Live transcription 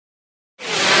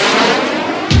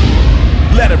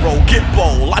let it roll, get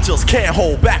bold. I just can't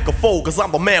hold back or fold, cause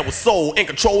I'm the man with soul, in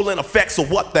control and effects. So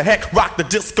what the heck? Rock the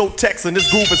discotheques and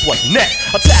this groove is what's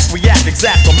next. Attack, react,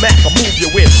 exact, or mac, or move you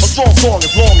with a strong song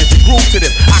as long as you groove to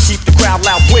this. I keep the crowd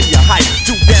loud when you hype.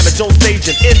 Do damage on stage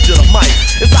and injure the mic.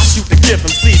 As I shoot the gift,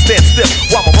 MC stand stiff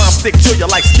while my rhymes stick to you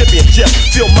like Skippy and Jeff.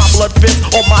 Feel my blood fist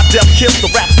on my death kiss. The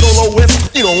rap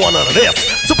soloist, you don't want none of this.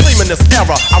 Supreme in this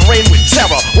era, I reign with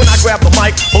terror. When I grab the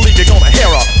mic, believe you're gonna hear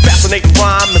a fascinating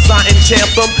rhyme as I enchant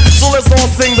them. So let's all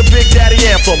sing the Big Daddy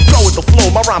anthem. Go with the flow,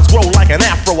 my rhymes grow like an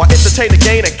afro. I entertain the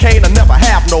gain and cane, I never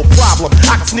have no problem.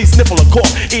 I can sneeze, sniffle, or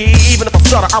cough. Even if I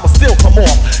stutter, I will still come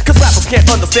off. Cause rappers can't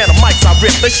understand the mics I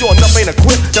rip. They sure enough ain't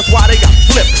equipped, that's why they got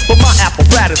flipped. But my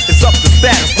apparatus is up to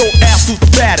status. Don't ask who's the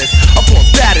baddest. Of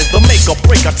course that is the maker,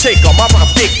 breaker, taker. My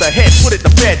rhymes take the head, put it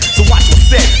to bed. So watch what's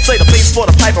said. Say the bass for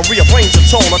the pipe and rearrange the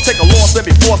tone. I take a loss and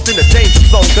be forced in the danger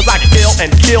zone. Cause I can kill and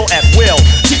kill at will.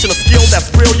 Teaching a skill that's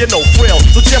real, you know frill.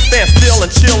 So just stand still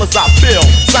and chill as I feel.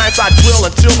 Science I drill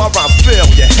until my rhymes fill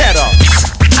your head up.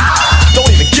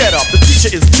 Don't even get up, the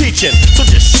teacher is teaching, so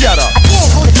just shut up. I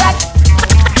can't hold it back.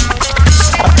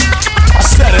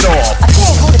 Set it off. I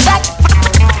can't hold it back.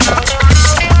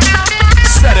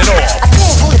 Set it off. I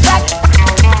can't hold it back.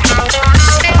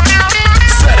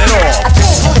 Set it off. I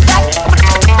can't hold it back.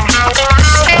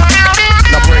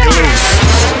 Now break it loose.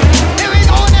 Here we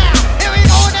go now. Here we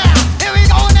go now. Here we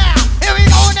go now. Here we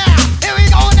go now. Here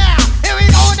we go now. Here we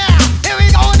go now. Here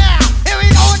we go now. Here we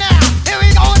go now. Here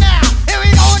we go now. Here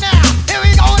we go now. Here we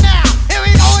go now. Here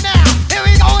we go now. Here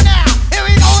we go now. Here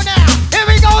we go now. Here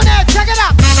we go now. Check it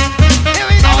out. Here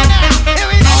we go now. Here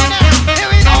we go now. Here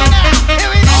we go now. Here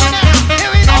we go now. Here we go now. Here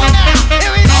we go now. Here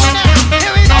we go now. Here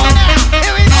we go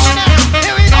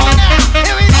now. Here we go now.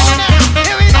 Here we go now. Here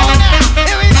we go now. Here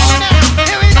we go now.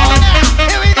 Here we go now.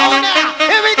 Here we go now.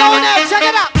 Here we go now. Check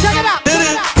it out. Check it out.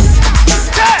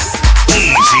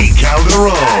 Easy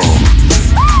Calderon.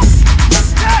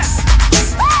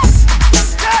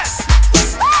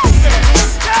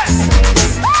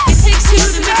 It takes two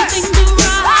to make a thing go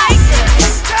right.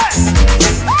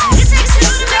 It takes two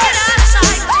to make it out of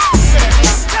sight.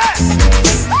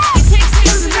 It takes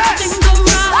two to make a thing go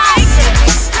right.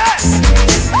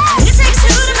 It takes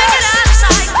two to make it out of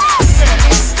sight.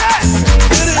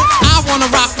 I wanna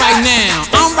rock right now.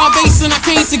 I'm Rob Bass and I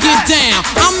came to get down.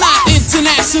 I'm not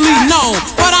internationally known,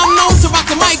 but I'm known to rock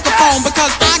the microphone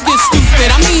because I get stupid,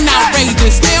 I mean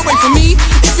outrageous. Stay away from me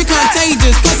if you're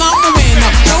contagious, cause I'm a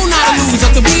winner, no not a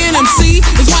loser. To be an MC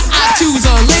is what I choose.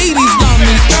 Ladies love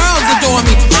me, girls adore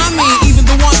me. I mean even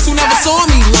the ones who never saw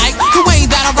me, like the way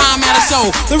that I rhyme at a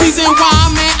show. The reason why,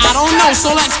 man, I don't know,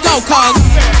 so let's go, cause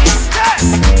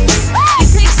It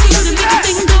takes two to make a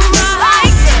thing go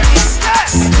right.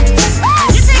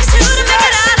 It takes two to make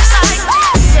it out of sight.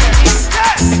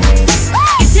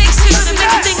 It takes two to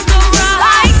make a thing go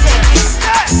right.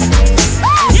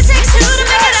 It takes two to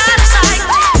make it out of sight.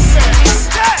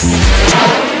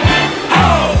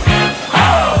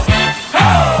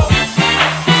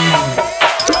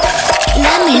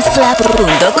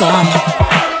 lamezcla.com.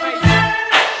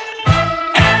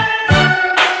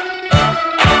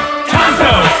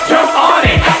 Jump on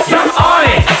it, jump on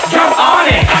it, jump on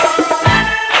it.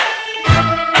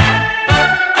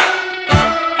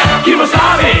 Keep us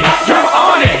started, jump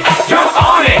on it, jump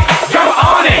on it, jump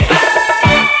on it.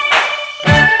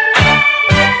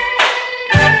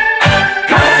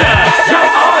 Costa,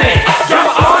 jump on it,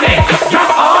 jump on it,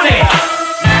 jump on it.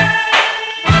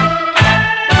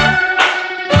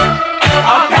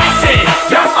 Apache,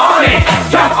 jump on it,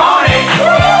 jump on it.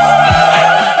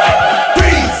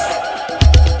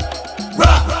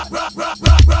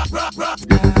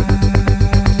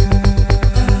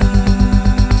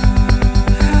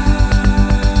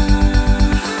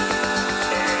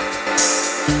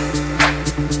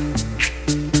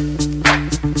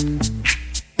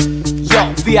 Yo,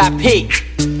 VIP.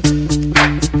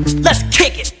 Let's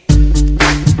kick it.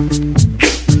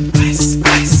 Ice,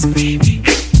 ice, baby.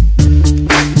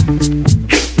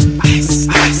 Ice,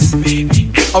 ice,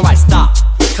 baby. Alright, stop.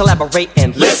 Collaborate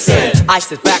and listen.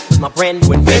 Ice is back with my brand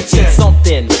new invention.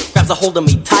 Something grabs a hold of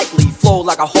me tightly. Flow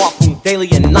like a harpoon daily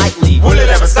and nightly. Will it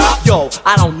ever stop? Yo,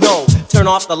 I don't know. Turn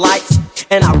off the lights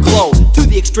and I'll glow. To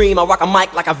the extreme, I rock a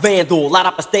mic like a vandal. Light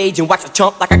up a stage and wax a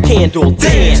chump like a candle.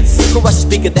 Dance, crush a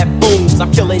speaker that booms.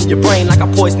 I'm killing your brain like a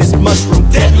poisonous mushroom.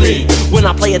 Deadly, when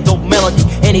I play a dope melody.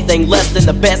 Anything less than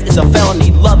the best is a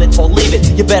felony. Love it or leave it,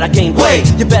 you better gain weight.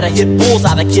 You better hit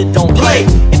bullseye, the kid don't play.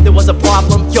 If there was a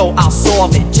problem, yo, I'll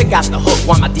solve it. Check out the hook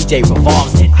while my DJ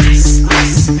revolves it. Ice,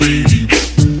 ice, baby.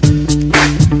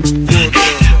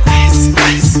 Ice,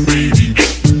 ice, baby.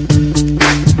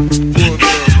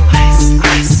 Ice,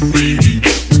 ice, baby.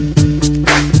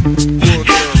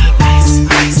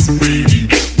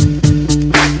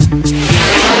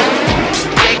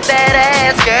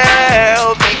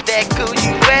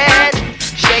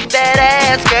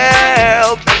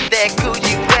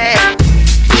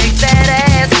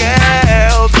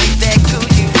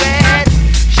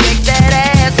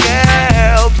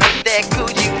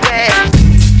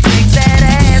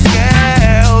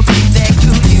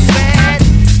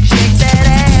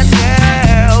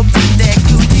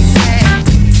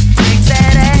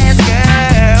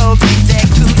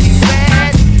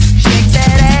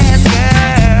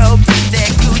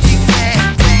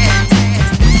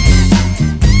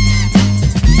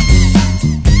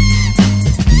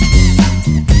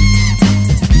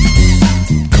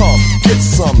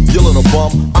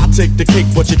 take the cake,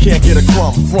 but you can't get a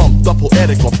crumb from the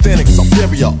poetic, authentic,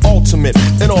 superior, ultimate,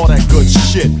 and all that good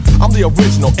shit. I'm the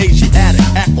original Asiatic,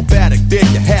 acrobatic, there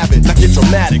you have it. Now get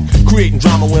dramatic, creating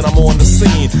drama when I'm on the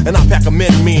scene, and I pack 'em in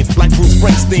mean like Bruce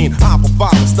Springsteen. I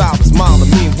provide a style that's mild,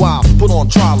 and meanwhile put on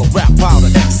trial, a rap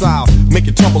powder, exile, make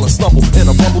it tumble and stumble, in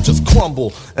a rumble just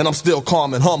crumble, and I'm still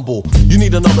calm and humble. You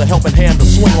need another helping hand to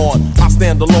swing on. I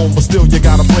stand alone, but still you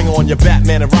gotta bring on your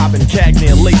Batman and Robin,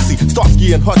 Cagney and Lacey,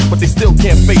 Starsky and Hutch, but they still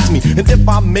can't face me. And if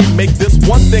I may make this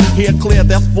one thing here clear,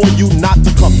 that's for you not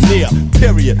to come near,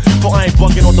 period. For I ain't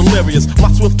bugging or delirious. My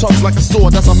swift tongue's like a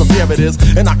sword, that's how severe it is.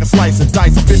 And I can slice and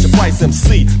dice a Fisher Price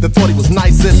MC that thought he was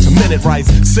nice into minute rice.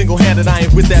 Single-handed, I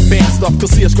ain't with that band stuff,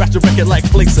 cause see I scratch a record like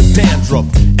flakes of dandruff.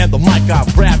 And the mic I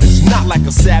ravage, not like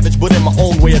a savage, but in my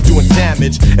own way of doing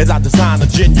damage, as I design a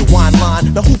genuine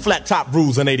line. Now who flat top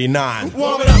rules in 89?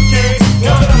 Warm it up, kid.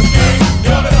 Warm it up, kid.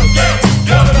 Warm it up, kid.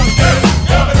 Warm it up, kid.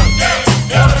 Warm it up, kid.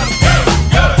 Warm it up,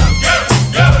 kid.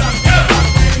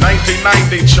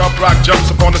 1990, Chubb Rock jumps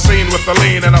upon the scene with a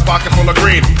lean and a pocket full of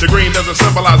green. The green doesn't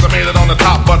symbolize I made it on the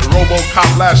top, but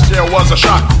RoboCop last year was a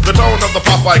shock. The tone of the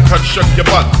Popeye cut shook your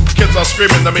butt. Kids are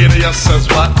screaming, the media says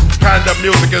what? Kind of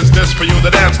music is this for you to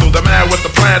dance to? The man with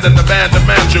the plan and the band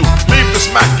demands you. Leave the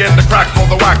smack and the crack for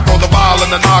the whack, for the vial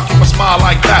and the knock, keep a smile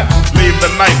like that. Leave the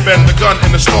knife and the gun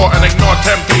in the store and ignore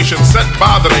temptation set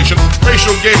by the nation.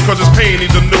 Racial game cause it's pain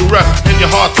needs a new rep. In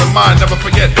your heart and mind, never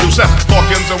forget you set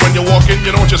Hawkins, and when you walk in,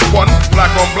 you don't just one.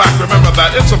 Black on black, remember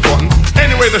that, it's important.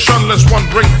 Anyway, the shunless one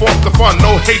bring forth the fun.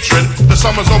 No hatred, the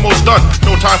summer's almost done.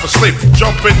 No time for sleep,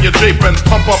 jump in your Jeep and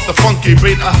pump up the funky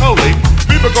beat. Holy,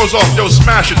 Beaver goes off, yo,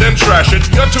 smash it, then trash it.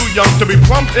 You're too young to be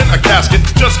plumped in a casket.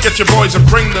 Just get your boys and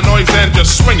bring the noise and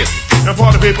just swing it. And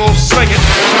party people, sing it.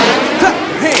 Clap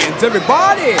your hands,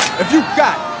 everybody, if you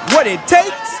got what it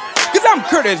takes. Cause I'm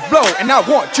Curtis Blow, and I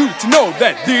want you to know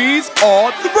that these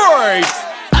are the breaks.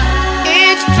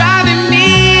 It's driving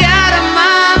me out of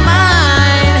my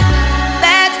mind.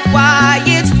 That's why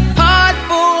it's hard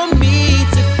for me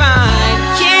to find.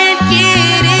 Can't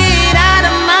get it out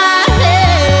of my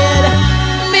head.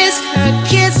 Miss her,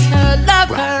 kiss her, love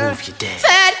her.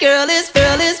 That girl is.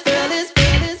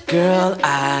 Girl,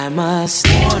 I must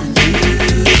warn you.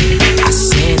 I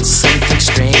sense something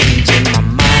strange in my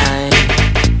mind.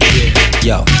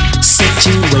 Yo,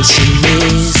 situation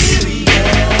is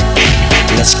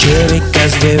let's cure it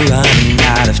cause we're running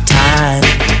out of time.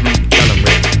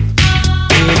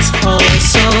 It's all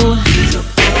so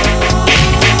beautiful.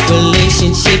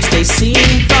 Relationships they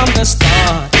seem from the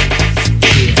start.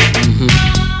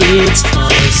 It's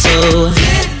all so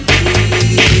deadly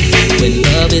when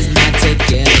love is not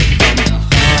together from the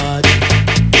heart.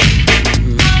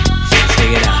 Check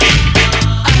it out.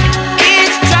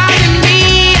 It's driving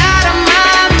me out of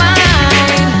my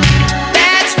mind.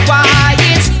 That's why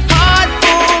it's hard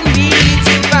for me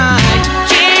to find.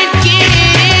 Can't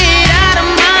get it out of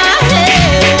my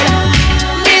head.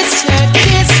 Miss her,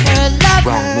 kiss her, love her.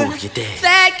 Wrong move, you're dead.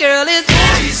 That girl is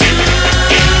poison.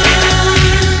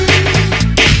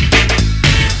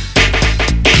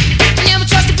 Never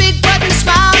trust a big button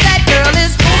smile. That girl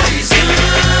is poison.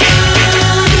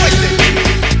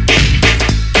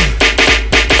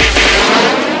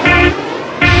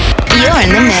 You're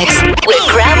in the mix with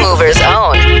Crowd Movers'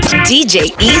 own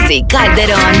DJ EASY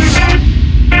CALDERON.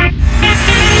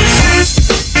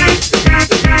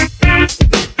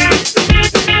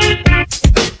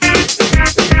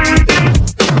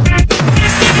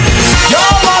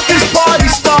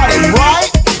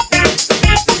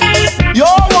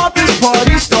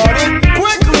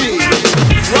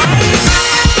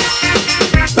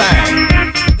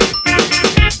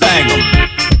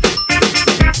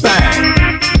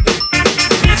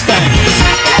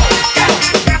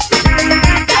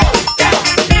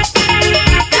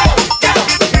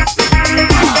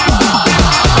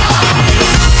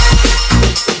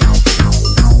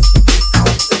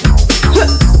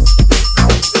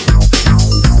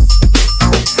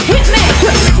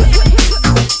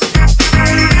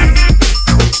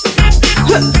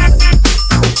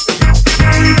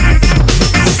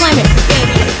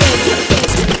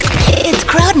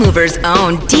 Movers'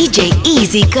 own DJ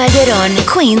EASY CALDERON,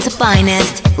 Queen's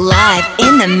finest, live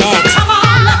in the mix. Come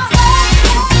on, let's go.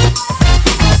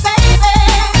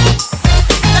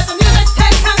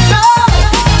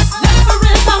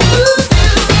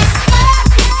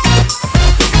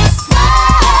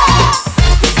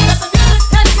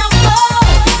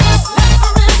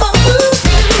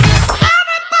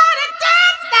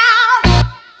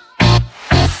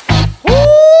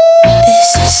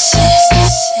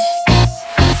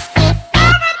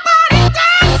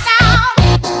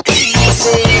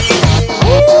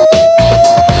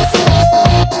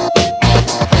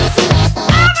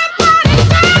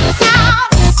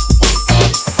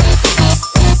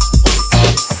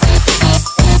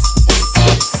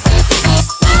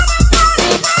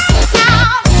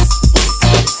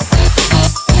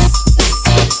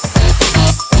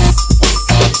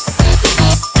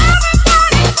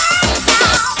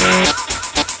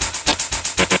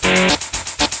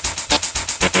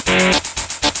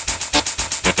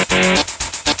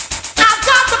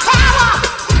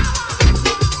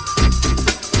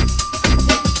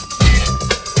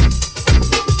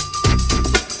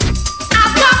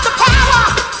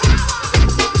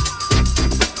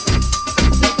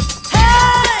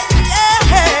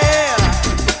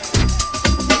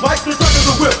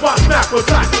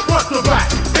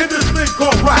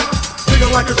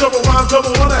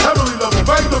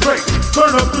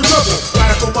 up the double.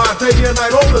 Radical mind, day and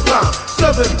night, all the time.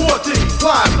 714,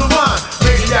 live the mind.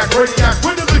 Maniac, radiac,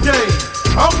 winning the game.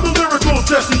 I'm the lyrical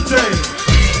Jesse James.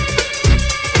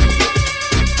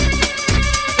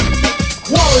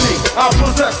 Quality, I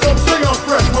possess, some say I'm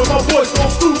fresh. When my voice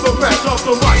goes through the mesh of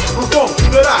the microphone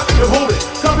that I am holding.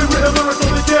 Copywritten lyrics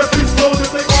only can't be slowed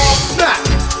if they all snap.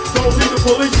 Don't need the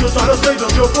police to try to save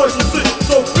them, your voice is sick.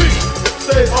 So please,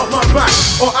 stay off my back,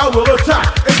 or I will attack.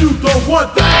 And you don't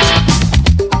want that.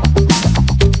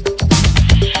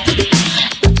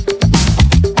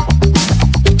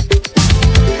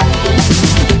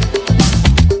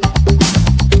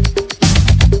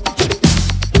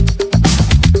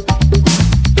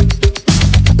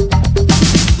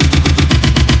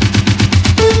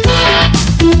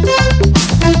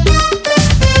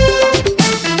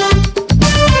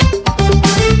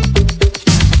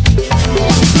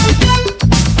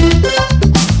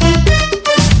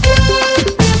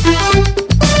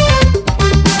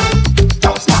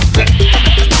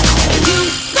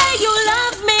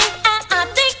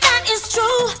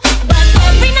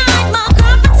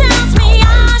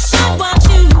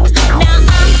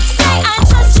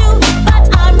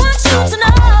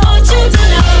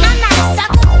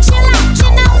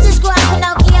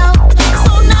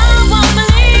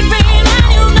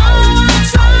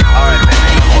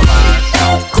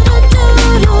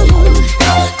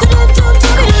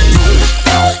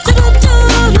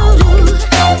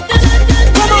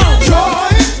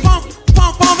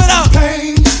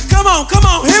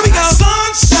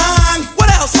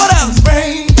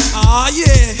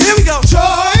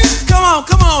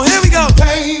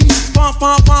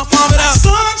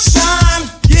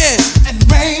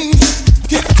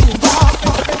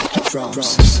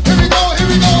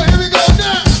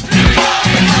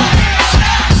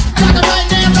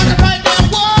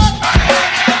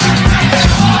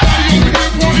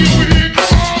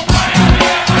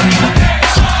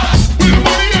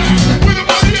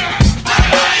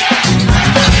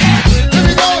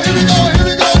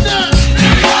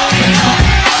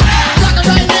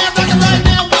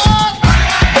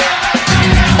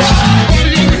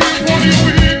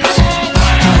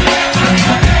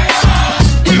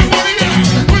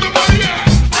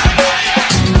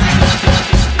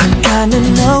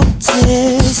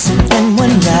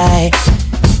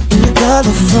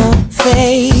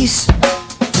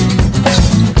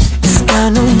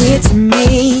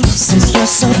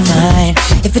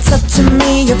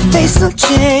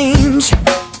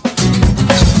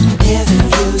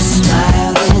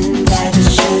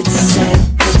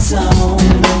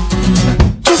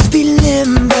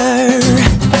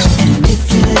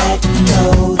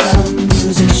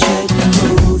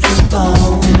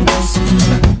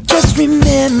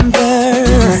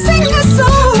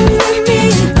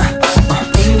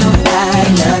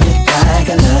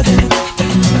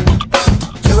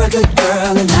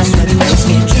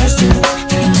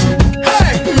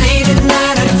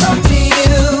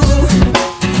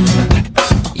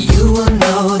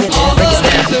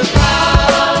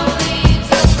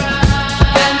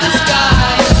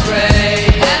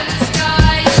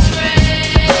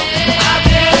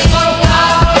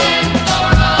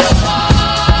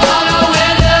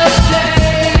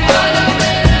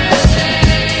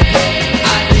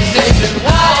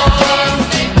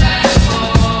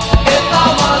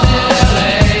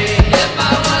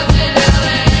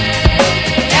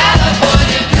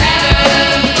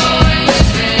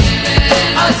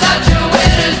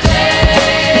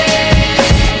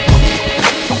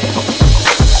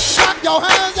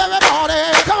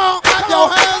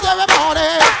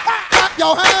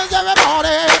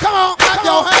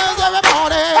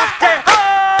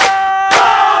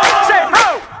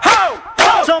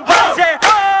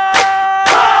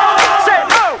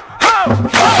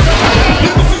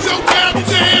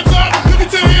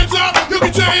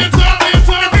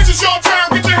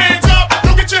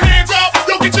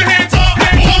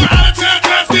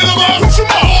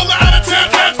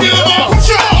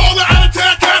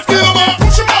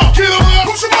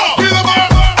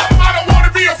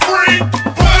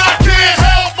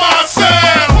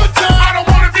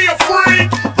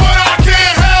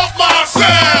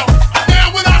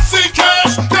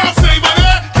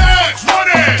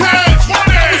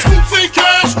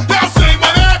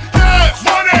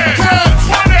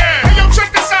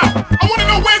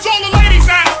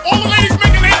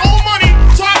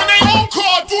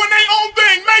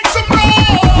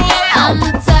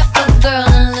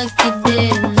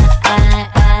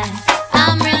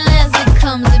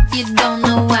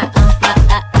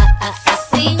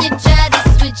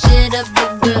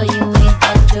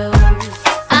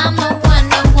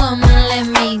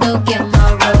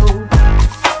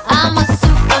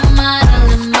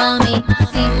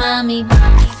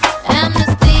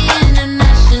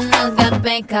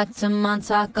 to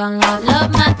Montauk on love.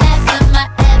 Love my ass and my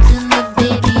abs in the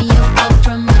video. All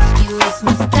promiscuous.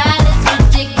 My style is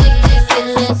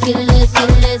ridiculous. If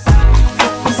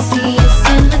you see us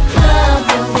in the club,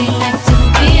 then we like to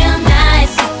be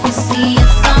nice. If you see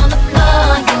us on the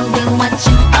floor, you'll be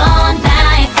watching all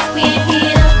night. We ain't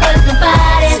here to hurt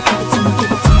nobody. So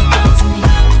give it to me, give it to me, give it to me.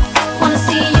 Wanna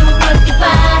see you work your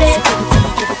body. So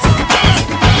give it to me, give it to me, give it to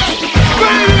me.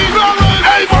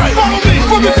 Everybody follow me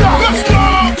from the top. Let's go.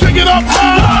 Take it up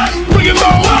high, bring it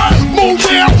low, move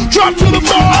down, drop to the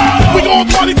floor. We gon'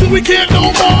 party till we can't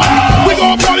no more. We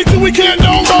gon' party till we can't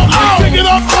no more. Take it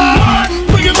up high,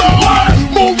 bring it low,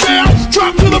 move down,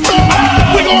 drop to the floor.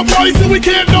 We gon' party till we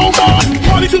can't no more.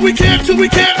 Party till we can't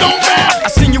no more. I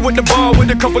seen you at the bar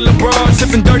with a couple of bras,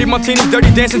 sipping dirty martinis,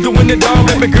 dirty dancing, doing it all.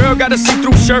 Baby girl got a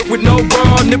see-through shirt with no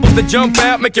bra, nipples that jump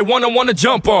out, make you wanna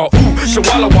jump off. Ooh,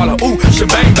 shawala walla, ooh,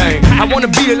 shabang bang. I wanna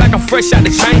beat it like I'm fresh out the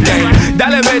chain gang.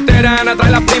 Dale veterana,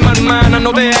 trae la prima hermana,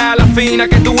 no deja la fina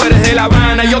que tú eres de La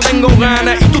Habana. Yo tengo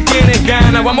ganas y tú tienes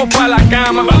ganas, vamos pa la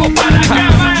cama, vamos pa la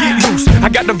cama. Get loose, I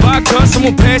got the vodka,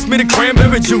 someone pass me the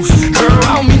cranberry juice. Girl,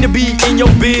 I don't mean to be in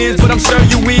your biz, but I'm sure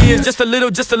you is. Just a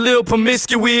little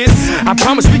promiscuous. I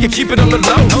promise we can keep it on the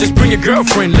low. Just bring your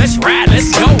girlfriend, let's ride,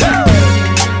 let's go.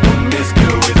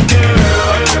 Promiscuous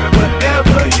girl,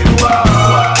 whatever you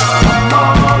are, I'm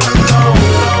all alone,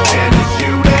 and it's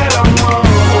you that I want.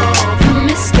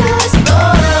 Promiscuous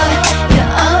boy, you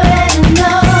already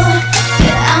know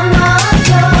that I'm all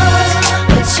yours.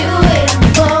 What you waiting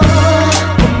for?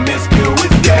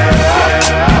 Promiscuous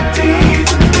girl,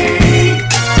 teasing me.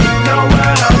 You know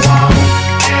what I want,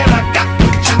 and I got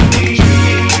what you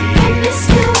need.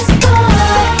 Promiscuous boy,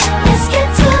 let's get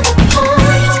to the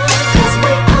point, 'cause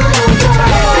we all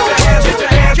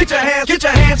yours. Get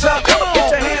your hands up,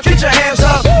 get your hands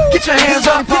up, get your hands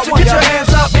up, get your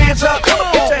hands up, hands up,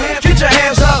 get your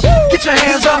hands up, get your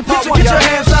hands up, get your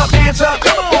hands up, hands up,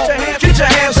 get your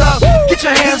hands up, get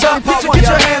your hands up, get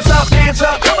your hands up, hands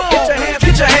up,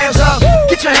 get your hands up,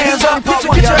 get your hands up,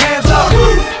 get your hands up.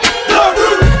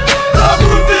 The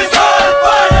roof is on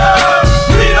fire.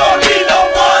 We don't need no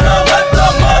water, let the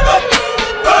mother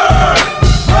burn,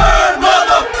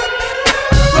 mother,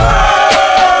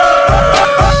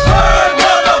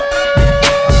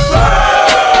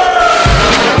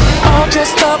 All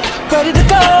dressed up, ready to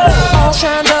go. All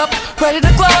shined up, ready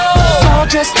to glow. All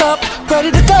dressed up,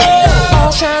 ready to go.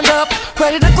 All shined up,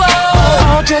 ready to glow.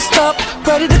 All dressed up,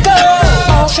 ready to go.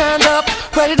 All shined up,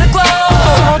 ready to glow.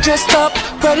 All dressed up,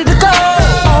 ready to go.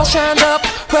 All shined up,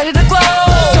 ready to glow.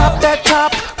 Drop that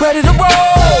top, ready to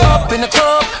roll. Up in the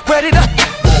club, ready to.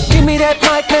 Give me that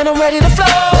mic, man, I'm ready to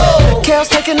flow. Kale's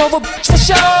taking over for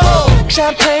show.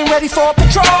 Champagne ready for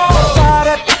patrol. Fire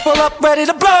that pull up, ready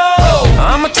to blow.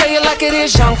 I'ma tell you like it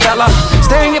is, young fella.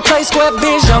 Stay in your place, square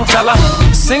biz, young fella.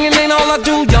 Singing ain't all I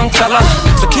do, young fella.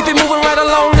 So keep it moving right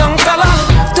along, young fella.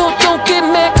 Don't get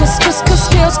mad, cause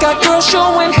Kale's got girls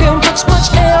showing him much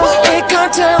L. They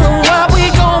can't tell him why we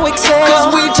gon' excel.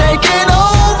 Cause we taking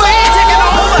over.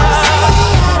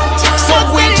 So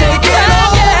we taking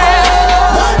over.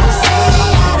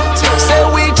 Say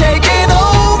we taking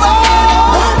over.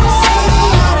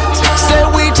 Say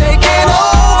we taking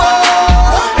over.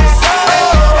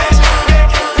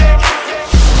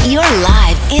 You're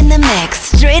live in the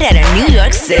mix, straight out of New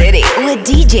York City, with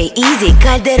DJ EASY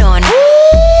Calderon.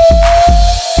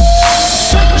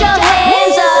 Put your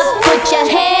hands up, put your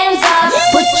hands up,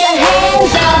 put your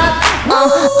hands up.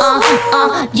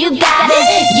 You got it,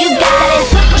 you got it.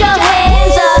 Put your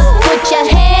hands up, put your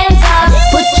hands up,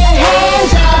 put your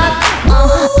hands up.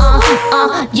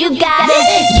 You got it,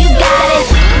 you got it.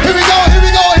 Here we go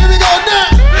now.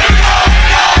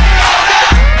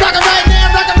 Rock it right now,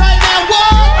 what?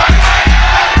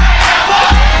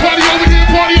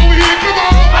 Party over here, come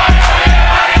on.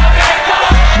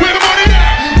 Where the money at?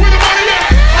 Where the money at?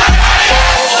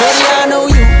 Shorty, I know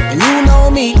you, and you know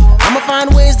me. I'ma find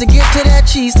ways to get to that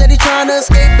cheese. Steady trying to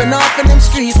escape and off in them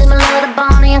streets. Similar to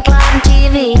Bonnie and Clyde on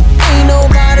TV. Ain't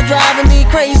nobody driving me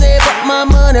crazy, but my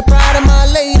money, pride of my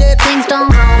lady. Things don't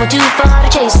go, we're too far to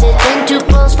chase it. Then too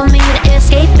close for me to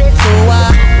escape it. So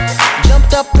I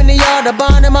jumped up in the yard, I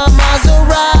bond in my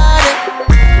Maserati.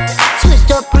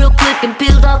 Switched up real quick and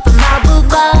peeled off of my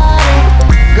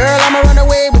Bugatti. Girl, I'ma run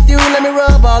away with you, let me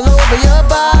rub all over your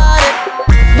body.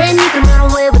 Then you can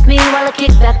run away with me while I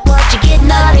kick back, watch you get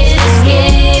naughty.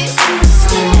 Escape.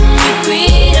 You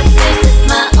create a place that's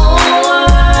my own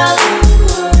world,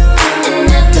 and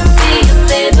I could be your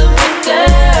favorite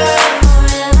girl.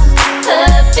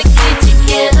 Perfectly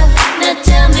together. Now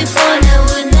tell me, boy, now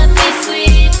wouldn't that be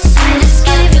sweet? Sweet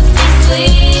escape would be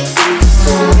sweet.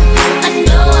 I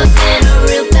know I've been a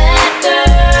real bad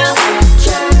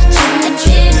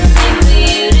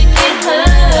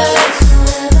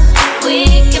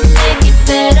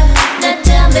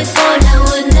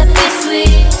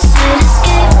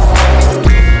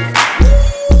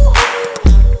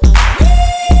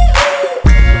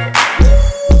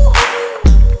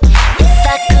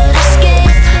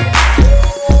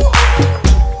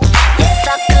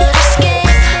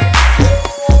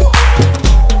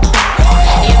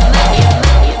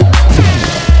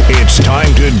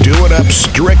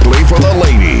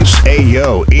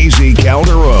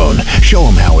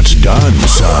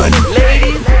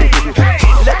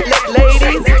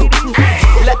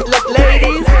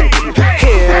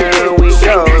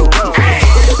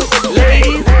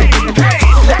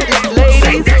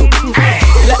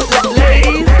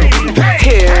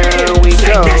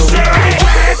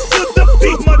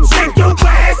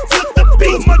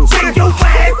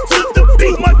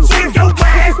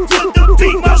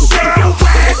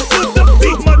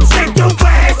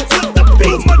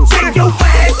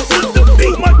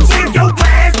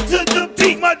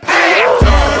Turn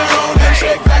around and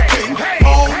shake that thing.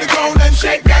 On the ground and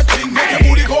shake that thing. Make your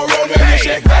booty go round when you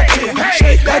shake that thing.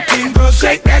 Shake that thing, girl,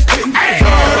 shake that thing. Turn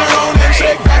around and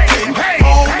shake that thing.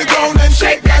 On the ground and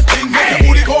shake that thing. Make your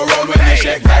booty go round when you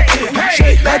shake that thing.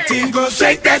 Shake that thing, girl,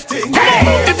 shake that thing.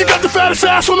 If you got the fattest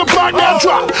ass on the block, now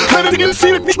drop. Let it get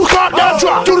see the people start, now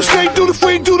drop. Do the snake, do the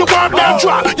freak, do the bomb, now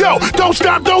drop. Yo, don't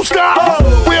stop, don't stop.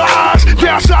 Real eyes,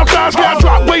 down south thighs, now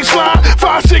drop. Waistline,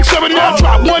 5, 6, 7, now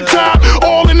drop. One time,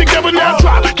 all in together, now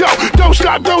drop. Yo, don't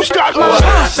stop, don't stop. My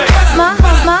heart,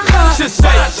 my heart,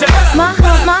 my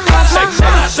heart, my heart, my heart.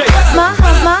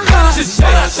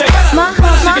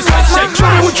 Show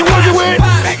me what you working with.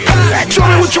 Show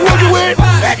me what you working with.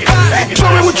 Show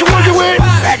me what you working with.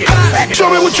 Show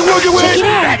me what you working with.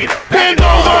 Bend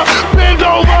over, bend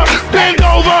over, bend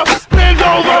over, bend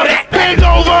over, bend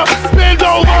over, bend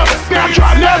over. Now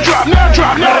drop, now drop, now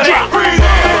drop, now drop. Breathe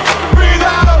in, breathe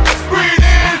out, breathe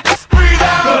in, breathe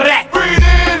out, breathe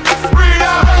in, breathe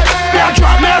out. Now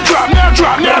drop, now drop, now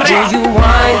drop, now drop. Will you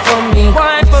whine for me?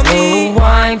 Whine for me.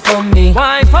 Whine for me.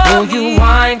 Whine for me. Will you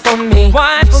whine for me?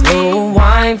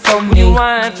 Whine for me.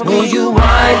 Whine for me. Will you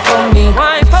whine for me?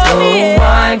 Whine for me.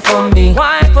 Whine for me.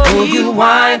 Whine for me. Will you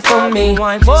whine for me?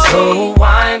 Whine for me.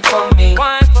 Whine for me.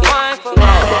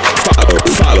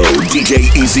 Follow DJ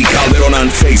Easy Calderon on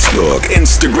Facebook,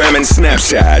 Instagram, and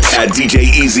Snapchat at DJ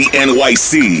Easy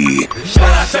NYC.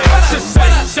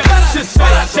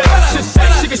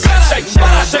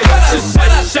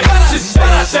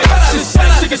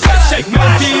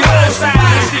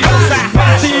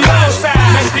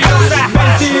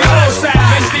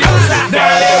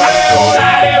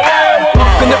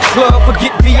 Up in the club,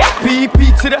 forget VIP,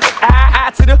 P to the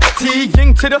I to the T,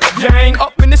 Ying to the Yang.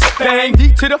 Up in this thing,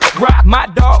 D to the rock, my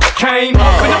dog came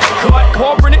up in the cut,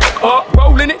 pouring it up,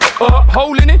 rolling it up,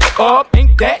 holding it up.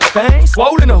 Ain't that thing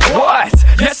swollen or what?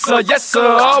 Yes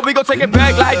sir, we gon' take it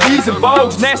back like these and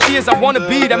Vogues. Nasty as I wanna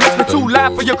be, that makes me too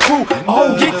loud for your crew.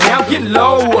 Oh, get down, get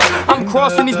low. I'm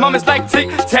crossing these moments like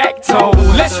tic-tac-toe.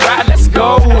 Let's ride, let's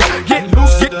go. Get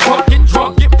loose, get drunk,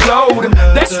 get blowed.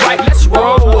 That's right, let's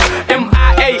roll.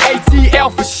 M-I-A-A-T-L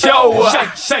for show.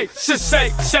 Shake, shake,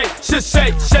 shake, shake, shake,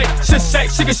 shake, shake, shake,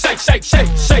 shake, shake, shake, shake,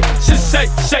 shake,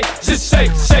 shake,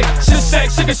 shake, shake,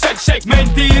 shake, shake, shake, shake.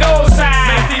 Mentirosa,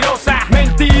 mentirosa,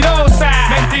 mentirosa,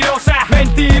 mentirosa,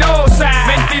 mentirosa,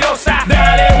 mentirosa.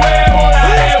 Dale huevo,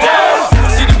 dale huevo.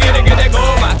 Si tú quieres que te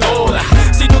coma toda,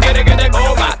 si tú quieres que te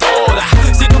coma toda,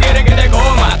 si tú quieres que te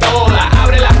coma toda,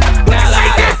 ábrela, nada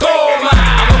de toma.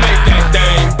 I'ma make that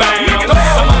thing bang,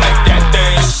 I'ma make that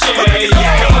thing shake,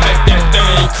 I'ma make that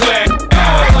thing clap,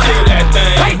 till that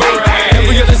thing bang.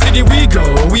 Every other city we go,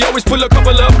 we always pull a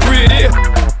couple up pretty.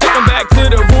 Take them back to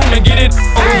the room and get it on.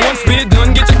 Once we're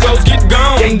done, get your clothes, get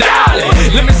gone, darling.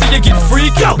 Let me see you get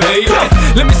freaky, baby.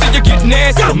 Let me see you get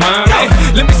nasty, mommy.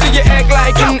 Let me see you act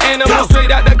like an animal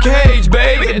straight out the cage,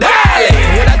 baby. Darling,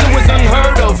 what I do is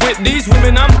unheard of. With these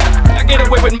women, I get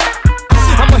away with.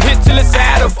 I'ma hit till it's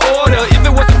out of order. If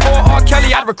it wasn't for R.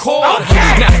 Kelly, I'd record.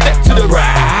 Now step to the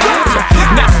right,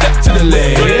 now step to the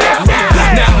left.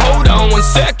 Now hold on 1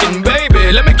 second,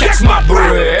 baby. Let me catch my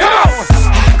breath.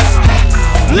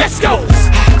 Let's go.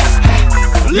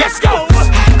 Let's go.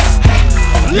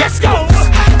 Let's go.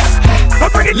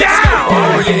 Let's go.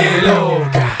 Oye,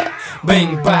 loca,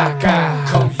 ven pa' acá.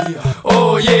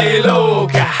 Oye,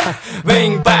 loca,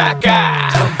 ven pa' acá.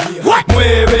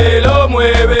 Muévelo,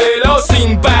 muévelo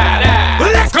sin parar.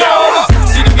 Let's go.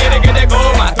 Si tú quieres que te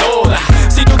coma toda,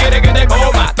 si tú quieres que te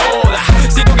coma toda,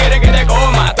 si tú quieres que te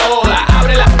coma toda,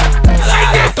 ábrela,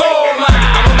 dale, toma.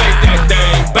 I'ma make that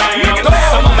thing bang,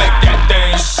 I'ma make that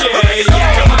thing shake,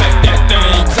 I'ma make that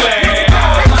thing clap,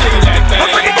 till that thing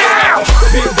bang.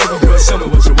 Bend over, girl, show me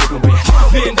what you're working with.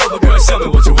 Bend over, girl, show me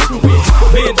what you're working with.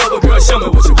 Bend over, girl, show me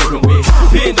what you're working with.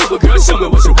 Bend over, girl, show me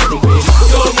what you're working with.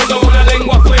 Todo el mundo con la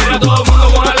lengua afuera, todo el mundo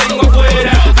con la lengua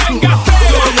afuera. Venga,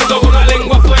 todo el mundo con la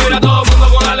lengua afuera, todo el mundo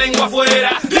con la lengua afuera.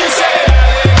 Dice,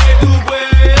 dale que tú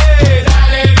puedes,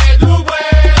 dale que tú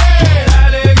puedes,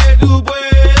 dale que tú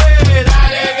puedes,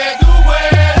 dale que tú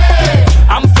puedes.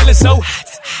 I'm feeling so hot,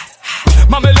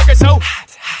 mommy looking so hot.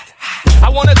 I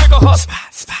wanna take a hot spot.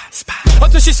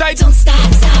 Until she say, don't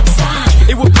stop, stop, stop.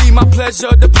 It would be my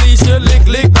pleasure to please you. Lick,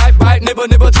 lick, bite, bite, nibble,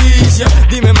 nibble, tease ya.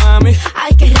 Dime, mami.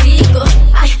 Ay, qué rico.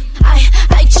 Ay, ay,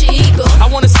 ay, chico. I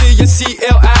wanna see you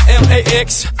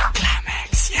CLIMAX.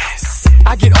 Climax, yes.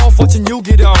 I get off watching you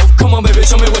get off. Come on, baby,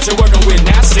 show me what you're working with.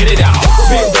 Now sit it out.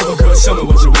 Bend over, girl, show me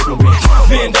what you're working with.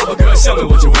 Bend over, girl, show me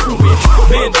what you're working with.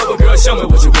 Bend over, girl, show me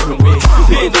what you're working with.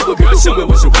 Bend over, girl, show me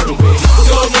what you're working with.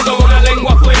 Todo el mundo con la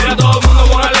lengua afuera, todo el mundo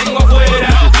con la lengua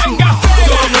afuera. Venga,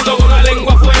 todo el mundo con la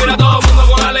lengua afuera, todo el mundo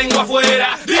con la lengua afuera.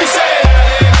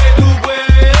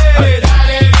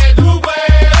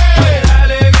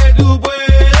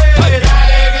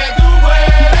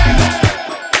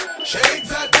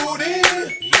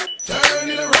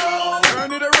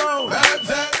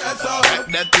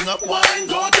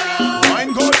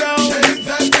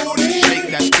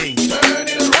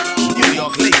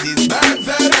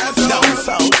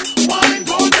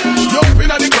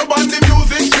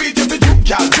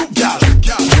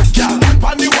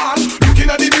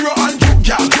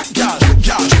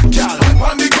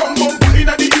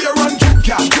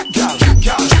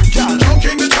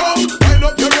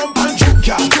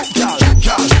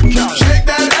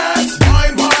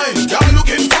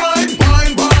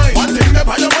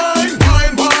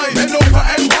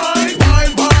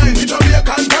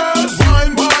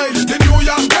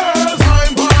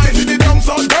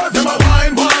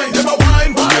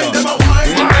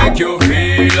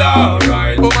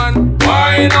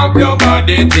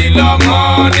 Till the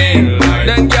morning light.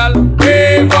 Then girl,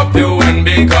 wave up your hand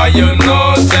because you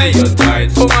know say you're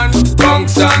tight. Woman,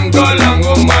 bounce and go long,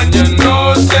 woman, you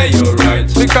know say you're right.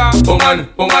 Because woman,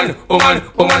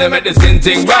 they make this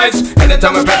thing right.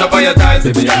 Anytime I press up on your thighs,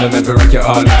 baby, I'm the man for rock you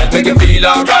all night. Make you feel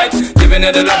alright, giving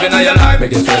you the loving of your life.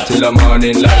 Make you sweat till the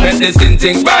morning light. Make this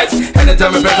thing right.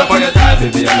 Anytime I press up on your thighs,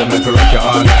 baby, I'm the man for rock you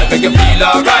all night. Make you feel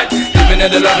alright, giving you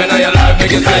the loving of your life.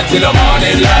 Make you sweat till the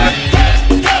morning light.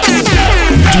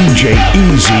 DJ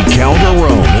Easy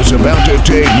Calderon is about to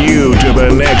take you to the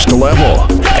next level.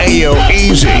 Ayo,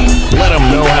 Easy, let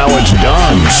them know how it's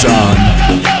done, son.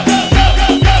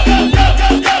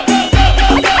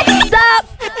 Stop!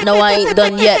 No, I ain't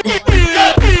done yet.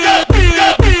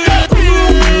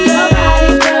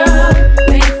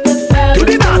 You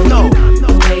did not know.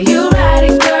 The way you ride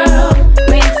it, girl,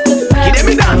 makes the fella. You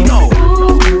did not know.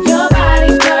 Your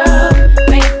body, girl,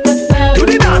 makes the fella. You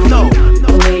did not know.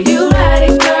 The way you ride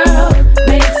it, girl,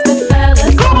 makes the fella.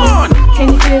 Come on. Can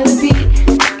you feel the beat?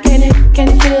 Can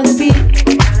you feel the beat?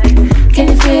 Can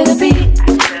you feel the beat?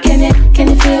 Can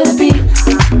you feel the beat?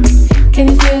 Can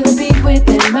you feel the beat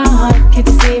within my heart? Can't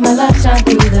you see my love shine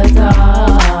through the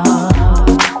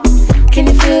dark? Can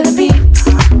you feel the beat?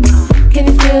 Can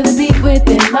you feel the beat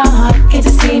within my heart? Can't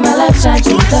you see my love shine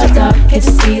through the dark? Can't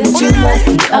you see that you must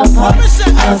be a part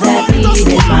of that beat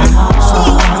in my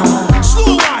heart?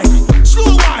 Slow wine,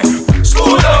 slow wine,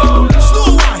 slow down,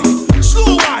 slow wine,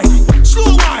 slow wine,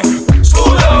 slow wine,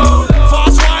 slow down.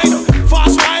 Fast wine,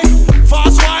 fast wine,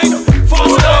 fast wine,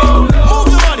 fast wine. Move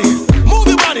your body, move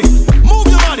your body, move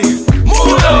your body, move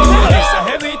your body. Esa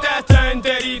jevita está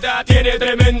enterita, tiene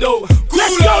tremendo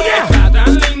Let's go there. Está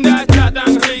tan linda, está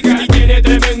tan rica y tiene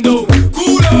tremendo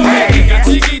culo. Chica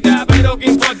chiquita, pero que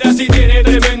importa si tiene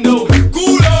tremendo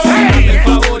culo. Hazme el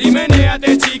favor y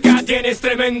menéate, chica, tienes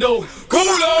tremendo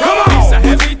culo. Esa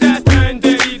jevita está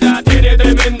enterita, tiene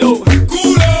tremendo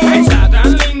culo. Está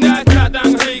tan linda, está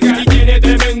tan rica y tiene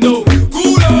tremendo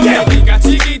culo. Chica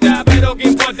chiquita, pero que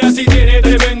importa si tiene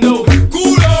tremendo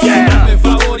culo. Hazme el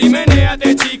favor y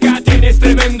menéate, chica, tienes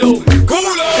tremendo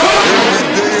culo.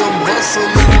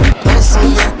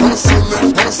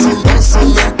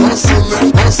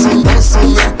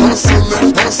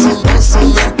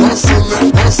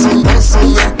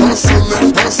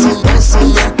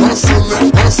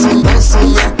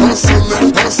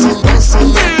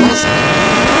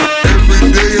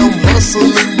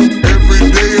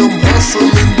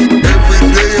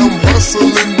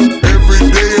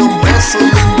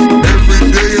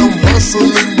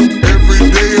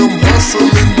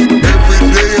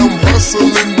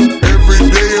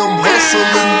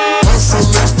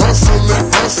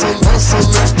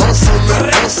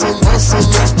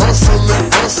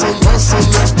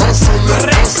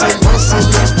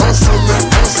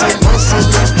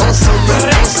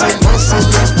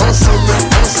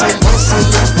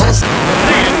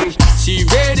 She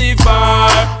ready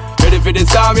for the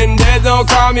storming, there's no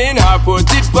coming. I put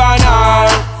it on her.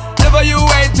 Never you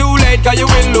wait too late, cause you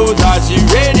will lose her. She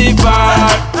ready for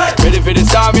the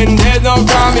storming, there's no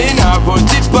coming. I put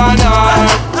it on her.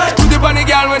 Put it on the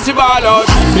girl when she ball out.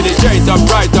 Feel it straight up,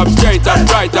 right up, straight up,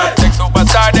 right up. Take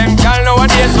superstar, them girl know what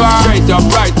it is for. Straight up,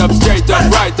 right up, straight up,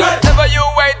 right up. Never you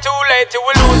wait too late, you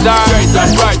will lose her. Straight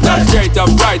up, right up, straight up,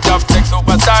 right up. Take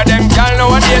superstar, them girl know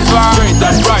what it is for. Straight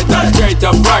up, right up, straight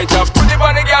up, right up. Put it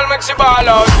on the girl when she ball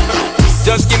out.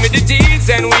 Just give me the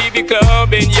G's and we be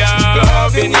clubbing, yo.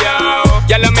 Clubbing, yo.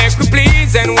 Y'all make me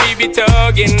please and we be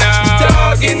tugging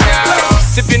now. Tugging now.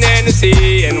 Sipping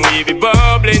Hennessy and we be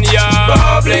bubbling. bubbling, yo.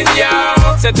 Bubbling,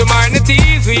 yo. Set to mind the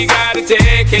tease, we gotta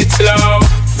take it slow.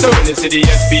 So in the city,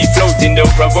 SP floating, though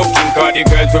provoking. Cause the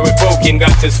girls where we poking,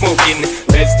 got to smoking.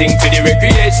 Best thing for the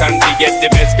recreation, we get the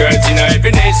best girls in every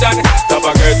nation. Top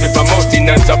of girls we promoting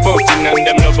and supporting, and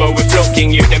them love how we floating,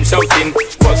 hear them shouting.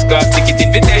 First class ticket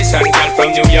invitation, girl from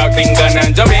New York, England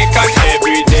and Jamaica.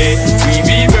 Every day we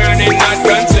be burning, not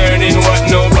concerning what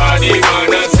nobody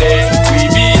gonna say. We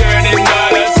be earning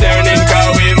dollars, earning, cause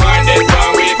we minded when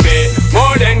we pay.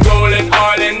 More than gold and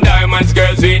oil and diamonds,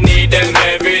 girls we need them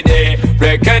every day.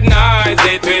 Recognize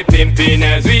it, we pimpin'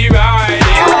 as we ride it.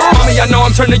 Mommy, I know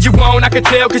I'm turning you on, I can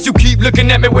tell cause you keep looking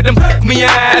at me with them me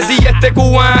eyes. Y este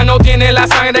cubano tiene la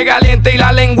sangre caliente y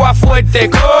la lengua fuerte.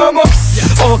 ¿Cómo?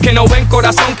 Oh, que no ven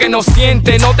corazón que no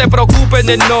siente. No te preocupes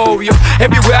del novio.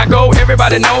 Everywhere I go,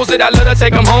 everybody knows that I love to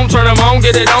take them home. Turn them on,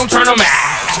 get it on, turn them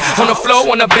out. On the floor,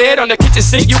 on the bed, on the kitchen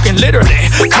sink, you can literally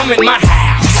come in my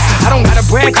house. I don't gotta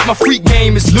brag cause my freak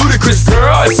game is ludicrous,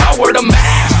 girl, it's all word of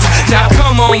mouth. Now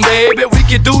come on baby, we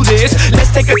can do this,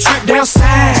 let's take a trip down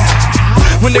south.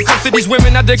 When it comes to these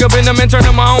women, I dig up in them and turn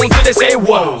them on till they say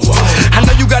whoa. I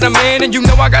know you got a man and you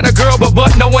know I got a girl, but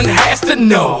no one has to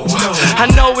know. I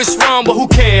know it's wrong, but who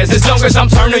cares as long as I'm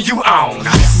turning you on.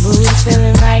 Mood's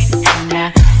feeling right and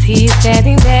I see you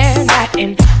standing there, not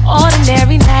an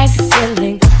ordinary night,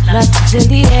 feeling lust is in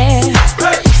the air.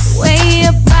 The way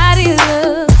your body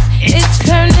looks, it's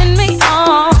turning me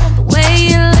on. The way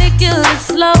you lick it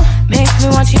slow makes me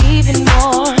want you even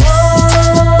more.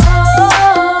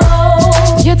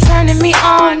 You're turning me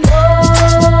on.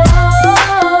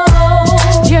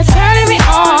 You're turning me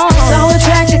on. So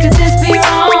attracted, could this be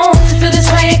wrong? To feel this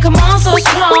way, come on, so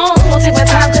strong. Won't take my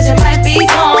time, cause it might be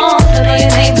gone. Don't know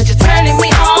your name, but you're turning me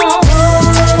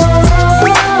on.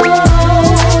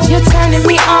 You're turning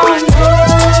me on.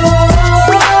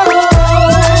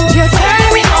 You're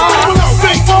turning me on. When I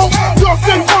say move, you'll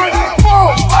say right.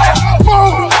 Move,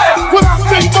 move. When I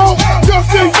say move, you'll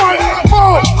say right.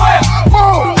 Move,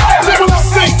 move. When I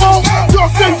say move, you'll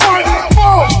say right.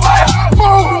 Move,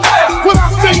 move. When I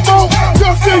say move,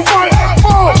 you'll say right.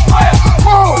 Move,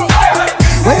 move.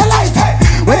 Where you like that?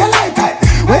 Where you like that?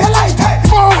 Where you like that?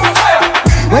 Move.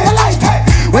 Where you like that?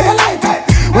 Where you like that?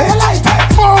 Where you like that?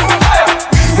 Move.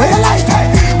 Where you like that?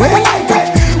 Where you like that?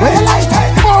 Where you like that?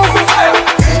 Move.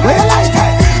 Where you like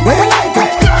that? Where you like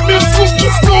that? Got me swoop,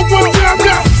 just go one down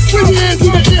now. Swing your hands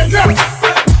in the air now.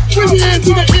 Swing your hands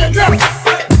in the air now.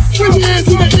 Swing your hands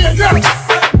in the air now.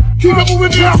 Keep it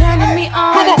moving now. Turning me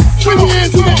on. Come on, swing your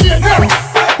hands in the air now.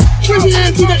 Swing your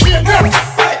hands in the air now.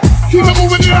 Keep it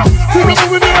moving now. Keep it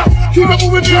moving now. Keep it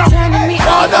moving now. Turning me on.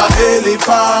 Father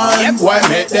elephant, why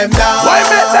make them dance? Why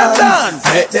make them dance?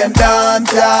 Make them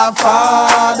dance, yeah,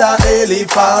 Father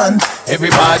elephant.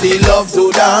 Everybody love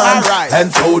to dance, Alright.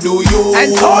 and so do you.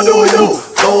 And so do you.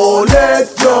 So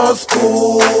let's just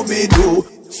Scooby-Doo.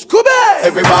 Scooby!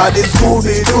 Everybody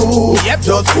Scooby-Doo, Yep.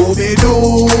 just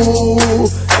Scooby-Doo.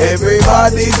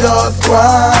 Everybody just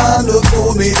want to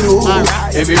Scooby-Doo.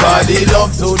 Alright. Everybody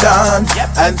love to dance, Yep.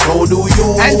 and so do you.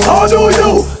 And so do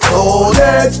you. So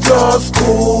let's just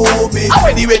Scooby.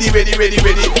 Ready, ready, ready, ready,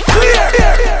 ready. Clear!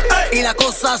 Y la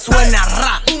cosa suena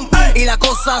ra, y la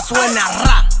cosa suena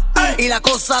ra, y la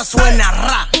cosa suena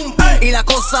ra, y la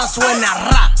cosa suena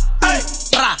ra, ra,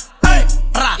 ra,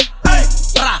 ra,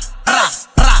 ra,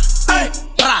 ra,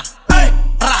 ra,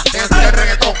 ra. El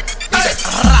reggaetón dice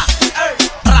Ra,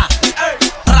 ra, ra,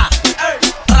 ra, ra,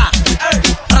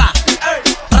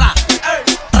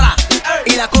 ra, ra.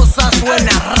 Y la cosa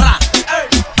suena ra, ra,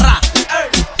 ra,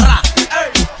 ra,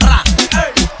 ra, ra,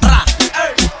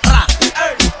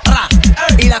 ra.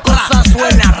 Y la cosa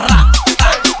suena ra.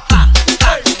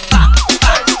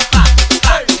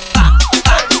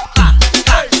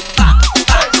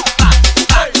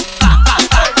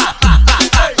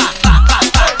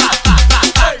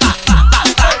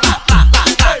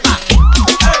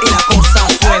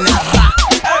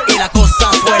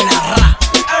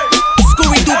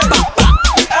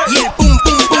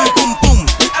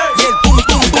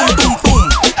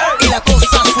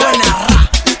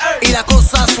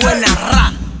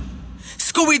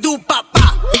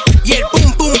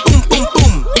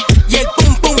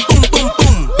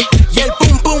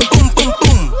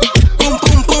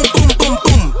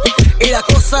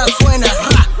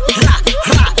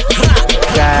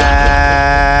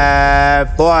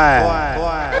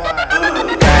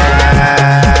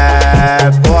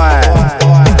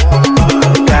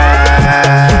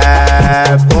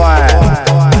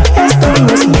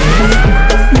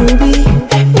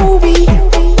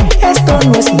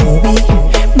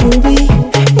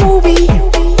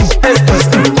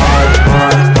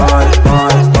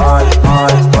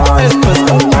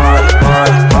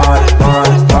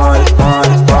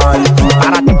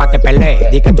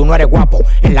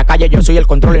 calle yo soy el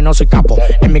control y no soy capo.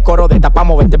 En mi coro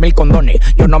destapamos 20.000 condones.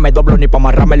 Yo no me doblo ni pa'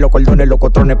 amarrarme los cordones, los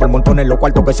cotrones, por montones, los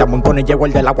cuartos que se amontonen. Llego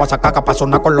el de la guasacaca pa'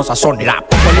 sonar con los sazones. La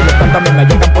poli y los cantos me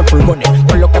llegan por pulgones.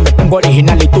 Con lo que me pongo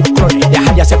original y tus clones.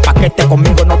 Deja de hacer paquete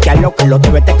conmigo, no te aloques. Los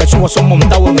TBT que subo son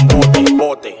montados en un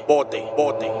bote. Bote.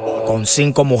 Con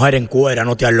 5 mujeres en cuera,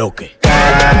 no te aloques. ¿Qué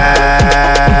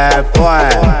fue?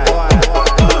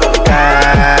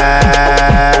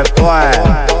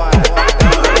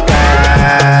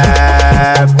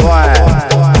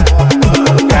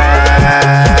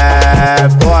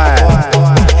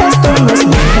 Esto no es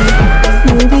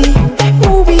movie.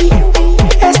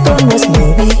 Esto no es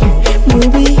movie.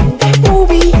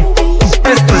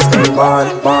 Esto es un bar.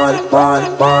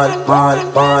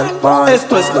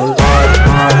 Esto es un bar.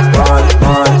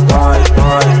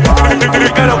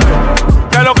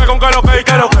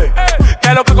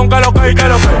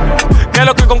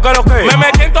 Me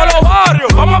metí en todos los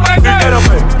barrios, vamos a aprender. ¿Qué lo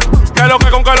que?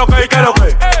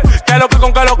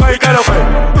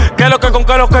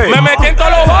 Me metí en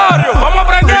todos los barrios, vamos a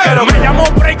aprender. Me llamó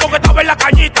Breiko que estaba en la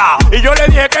cañita y yo le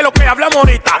dije que lo que hablamos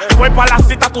ahorita. Voy pa' la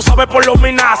cita, tú sabes por lo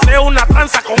minas. Hace una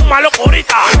tranza con un malo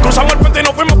ahorita. Cruzamos el puente y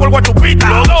nos fuimos por Guachupita.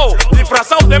 Los dos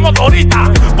disfrazados de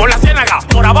motorista. Por la ciénaga,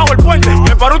 por abajo el puente.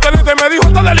 Me paró un teniente y me dijo,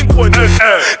 está delincuente.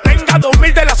 Tenga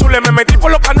 2000 del azules. Me metí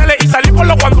por los canales y salí por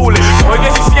los guandules. Hoy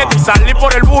 17 y salí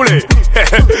por el bule.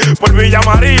 Por Villa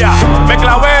María. Me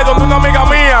clavé donde una amiga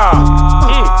mía.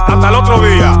 Hasta el otro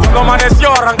día. Cuando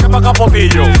amaneció arranqué pa'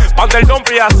 Capotillo. Pante el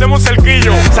dompi, hacemos un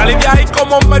cerquillo. Salí de ahí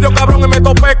como un medio cabrón y me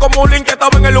topé como un link que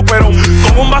estaba en el luperón.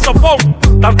 Con un vaso phone,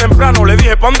 tan temprano le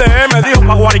dije, ¿pa' dónde es? Me dijo,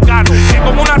 pa' Guaricano. Y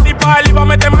como una tipa él iba a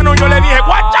meter mano, yo le dije,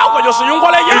 guachao, que yo soy un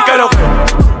gualeyano. ¿Y qué lo que?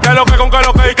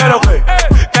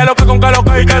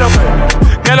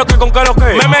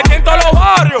 Me metí en todos los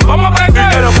barrios, vamos a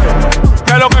aprender. ¿Qué lo que?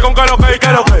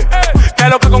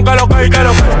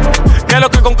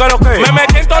 Me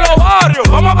metí en todos los barrios,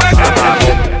 vamos a aprender.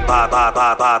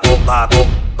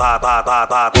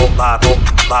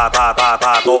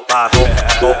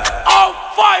 On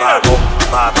fire.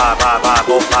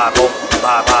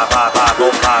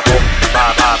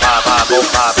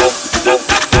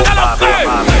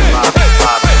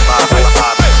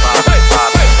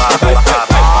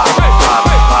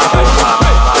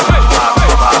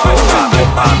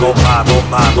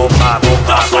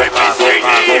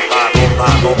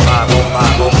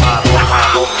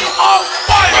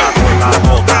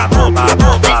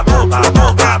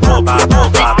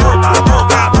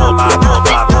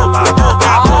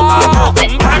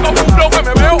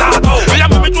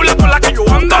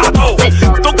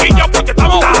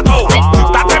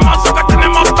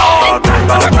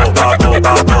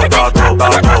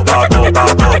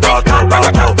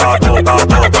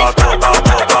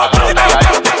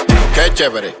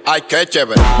 Ay, qué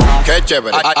chévere, qué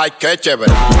chévere, ay, qué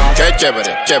chévere, qué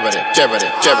chévere, chévere.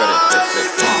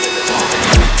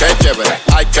 Qué chévere,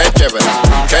 ay, qué chévere,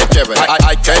 qué chévere,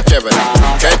 ay, qué chévere,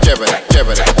 qué chévere,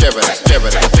 chévere.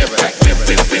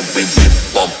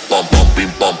 Pom pom pom pim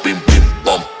pom pim pim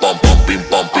pom pom pom pim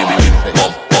pom pim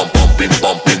pom pom pom pim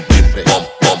pom pim pim pom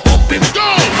pom pom pim pom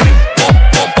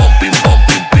pom pom pim pom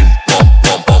pim pim pom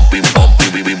pom pom pim pom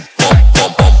pim pim pom pom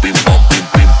pom pim pom pim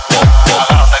pim pom pom.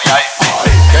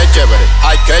 Qué chévere,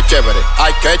 ay, qué chévere,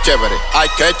 ay, qué chévere, ay,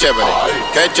 qué chévere,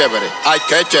 qué chévere, ay,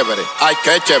 qué chévere, ay,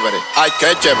 qué chévere, ay, qué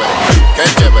chévere, qué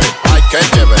chévere, ay, qué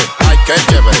chévere, ay, qué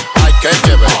chévere, ay, qué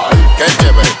chévere, qué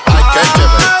chévere, ay, qué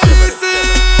chévere.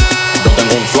 Yo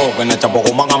tengo un flow que en esta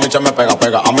Pocumán a mí se me pega, a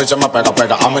mí se me pega, a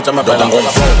mí se me pega. Yo tengo un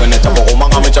flow que en esta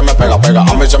Pocumán a mí se me pega, a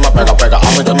mí se me pega, a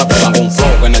mí se me pega. Tengo un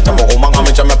flow que en esta Pocumán a mí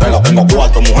se me pega. Tengo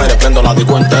 4 mujeres, prendo la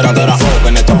disco entera. Flow que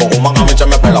en esta Pocumán a mí se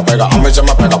me pega, a mí se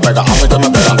me pega, a mí se me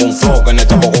pega. Tengo un flow que en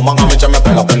esta Pocumán a mí se me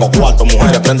pega. Tengo 4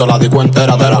 mujeres, prendo la disco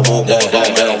entera.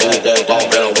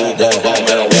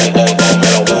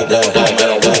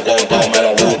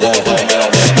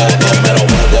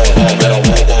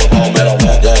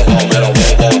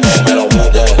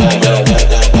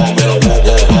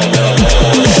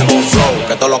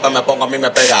 Me pongo a mí me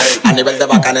pega. A nivel de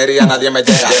bacanería nadie me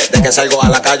llega. De que salgo a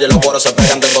la calle los coros se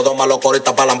pegan. Tengo 2 malos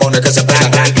coristas palambones que se pegan.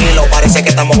 Tranquilo, parece que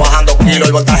estamos bajando kilos.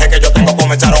 El voltaje que yo tengo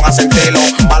comenzaron a sentirlo.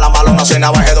 Pa' la malo no soy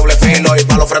navaje doble filo. Y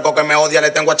pa' los frescos que me odian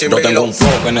le tengo a chimbilo. Yo tengo un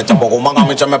flow que en este Pocumán a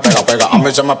mí se me pega, a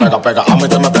mí se me pega, a mí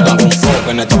se me pega. Tengo un flow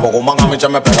que en este Pocumán a mí se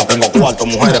me pega. Tengo 4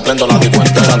 mujeres, prendo la disco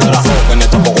entera. Flow que en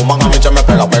este Pocumán a mí se me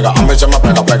pega, a mí se me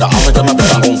pega, a mí se me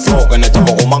pega. Tengo un flow que en este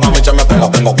Pocumán a mí se me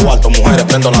pega. Tengo 4 mujeres,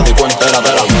 prendo la disco entera.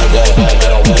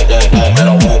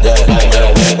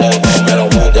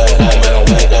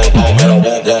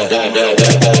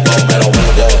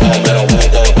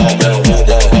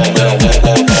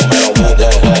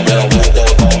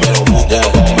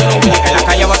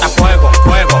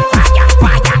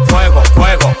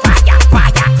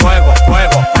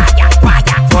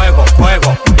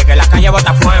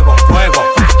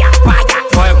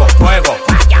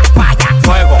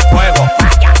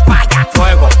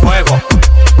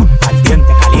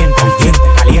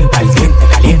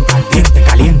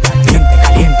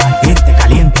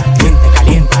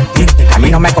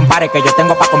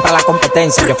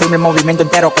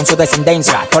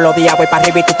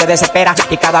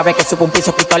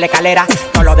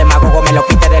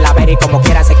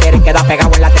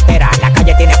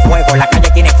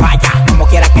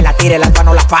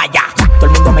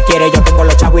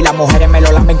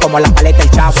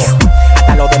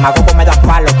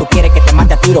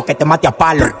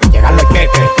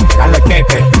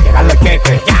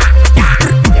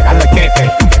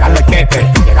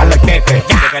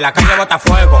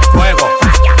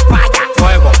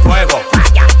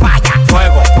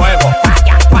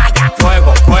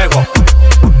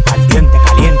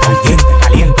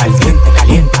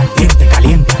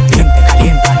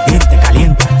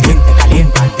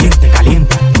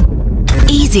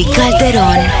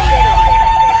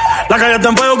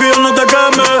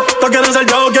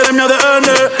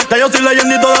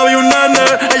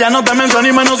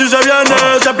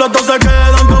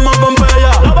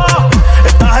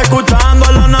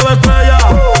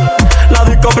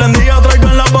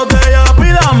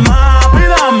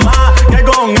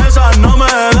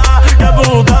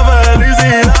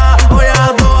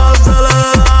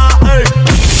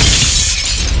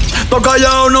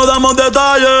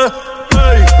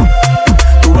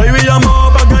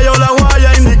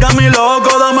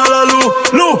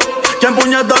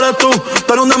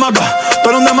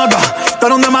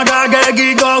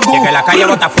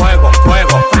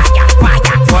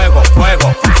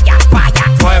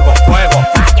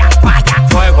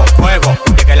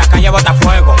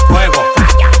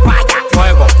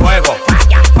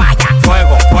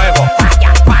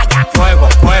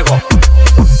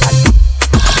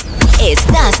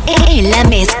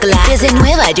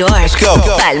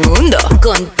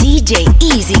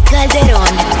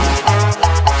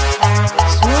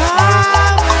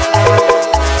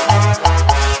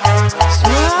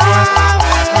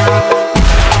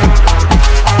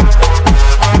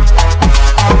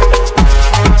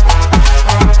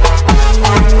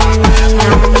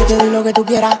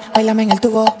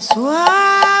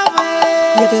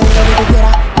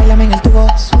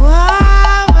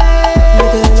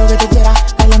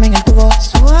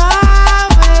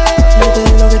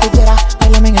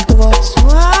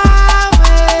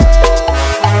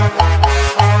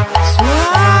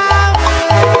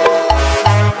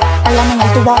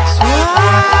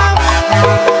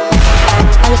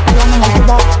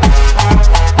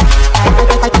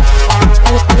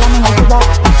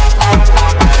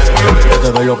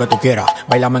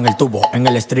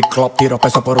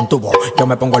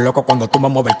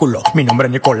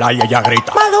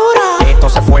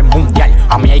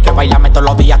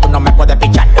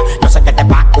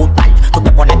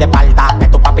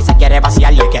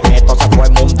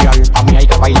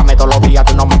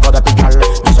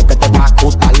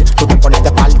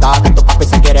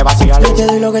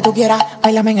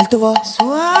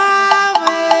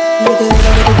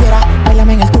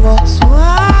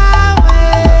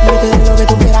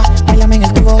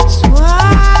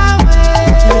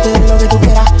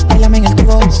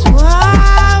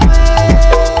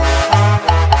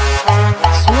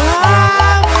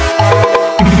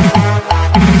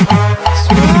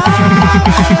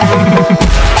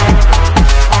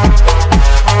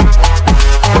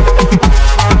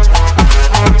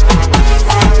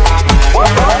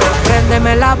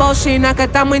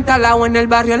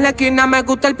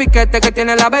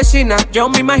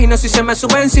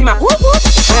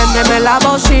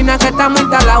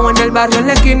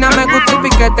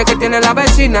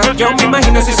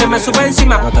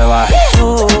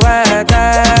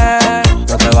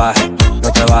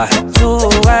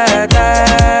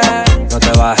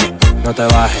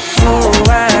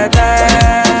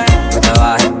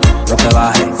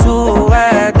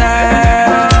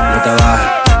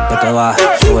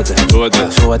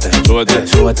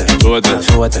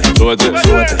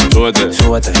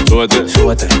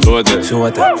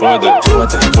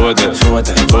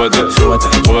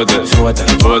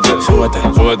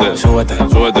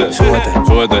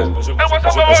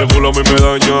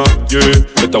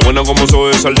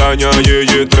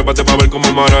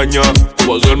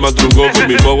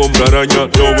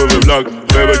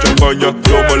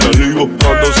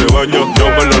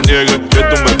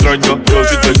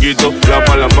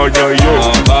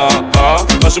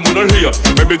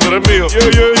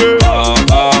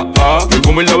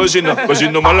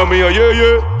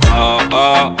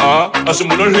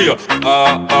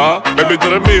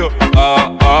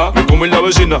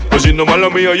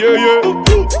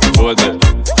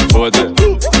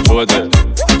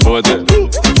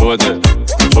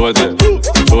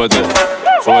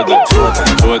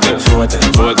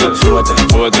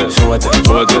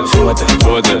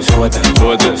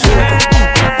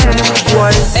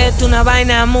 una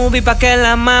vaina movie pa' que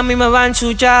la mami me van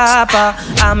su chapa.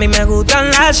 A mí me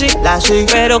gustan las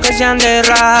pero que sean de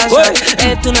raza.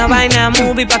 Esto una vaina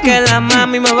movie pa' que la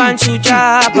mami me van su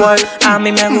chapa. A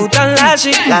mí me gustan las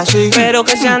pero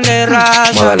que sean de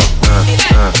raza. Muévelo.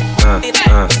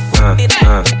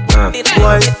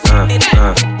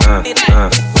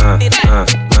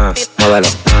 Muévelo.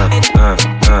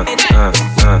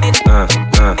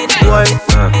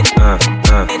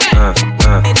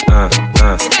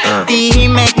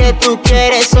 Dime que tú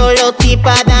quieres solo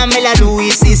tipa, dame la luz.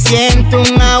 Y si siento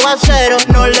un aguacero,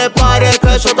 no le pares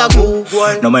que eso está cool.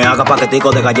 No me hagas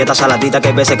paquetico de galletas saladitas, que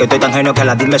hay veces que estoy tan genio que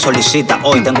la DIL me solicita.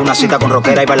 Hoy tengo una cita con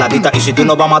rockera y bailadita, y si tú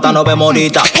no vas a matar, nos vemos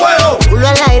ahorita. Culo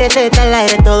al aire, teta al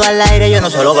aire, todo al aire, yo no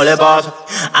sé lo que le pasa.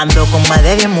 Ando con más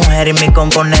de 10 mujeres y mi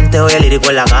componente hoy el lírico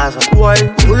en la casa.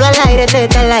 Culo al aire,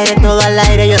 teta al aire, todo al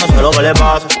aire, yo no sé lo que le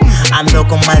pasa. Ando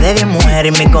con más de 10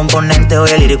 mujeres y mi componente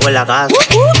hoy el lírico en la casa.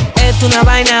 Esto una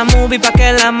vaina movie pa'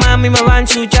 que la mami me van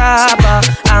su chapa.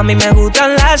 A mí me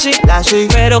gustan las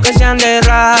pero que sean de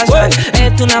raza.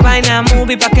 Esto una vaina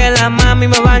movie pa' que la mami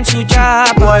me van su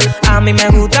chapa. A mí me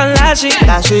gustan las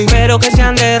pero que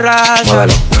sean de raza.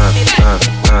 Muévelo.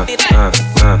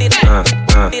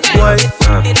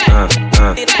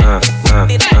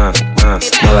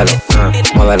 Muévelo,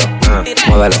 muévelo,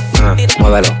 muévelo, muévelo,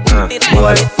 muévelo,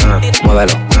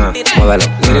 muévelo, muévelo.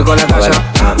 Lírico en la casa.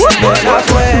 La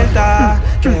puerta,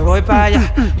 que voy pa'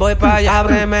 allá,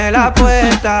 ábreme la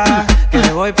puerta. Que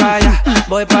voy pa' allá,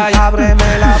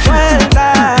 ábreme la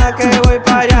puerta. Que voy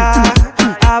pa' allá,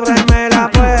 ábreme la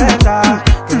puerta.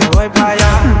 Que voy pa' allá.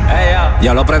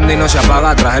 Ya lo prendí, no se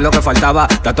apaga, traje lo que faltaba.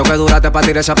 Tanto que duraste pa'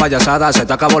 tirar esa payasada. Se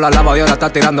te acabó la lava y ahora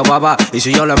estás tirando baba. Y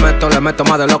si yo le meto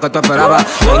más de lo que tú esperabas.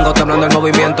 Vengo temblando el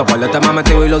movimiento, por el tema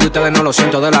metido y lo de ustedes no lo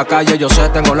siento. De la calle yo sé,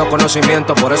 tengo los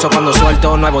conocimientos. Por eso cuando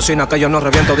suelto no hay bocina que yo no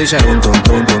reviento. Dice Rico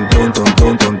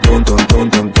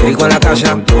en la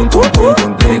casa.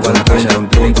 Rico en la casa.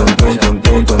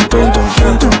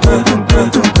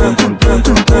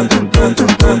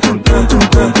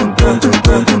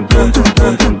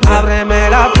 Ábreme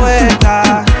la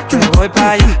puerta, que voy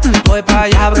pa'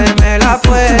 allá, ábreme la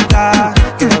puerta.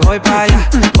 Que voy pa' allá,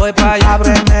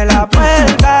 ábreme la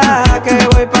puerta. Que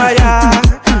voy pa' allá,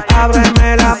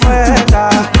 ábreme la puerta.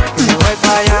 Que voy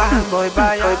pa' allá, voy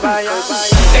pa' allá.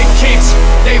 They can't,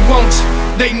 they won't,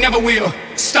 they never will.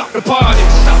 Stop the party,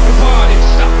 stop the party,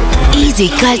 stop the party. Easy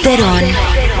Calderon.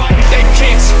 They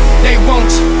can't, they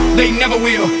won't, they never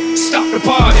will. Stop the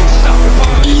party, stop the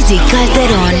party. Easy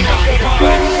Calderon.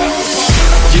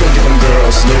 You don't get them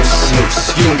girls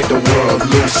loose. You don't get the world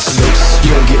loose.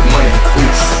 You don't get money,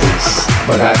 oof.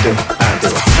 But I do.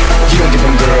 You don't get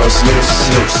them girls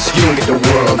loose. You don't get the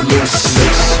world loose.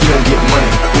 You don't get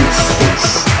money,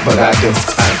 oof. But I do.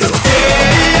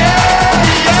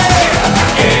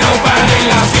 Que no pare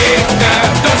la fiesta,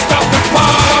 don't stop the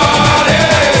party.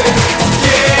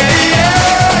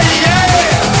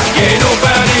 Que no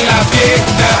pare la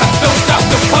fiesta, don't stop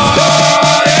the party.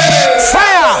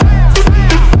 Fire!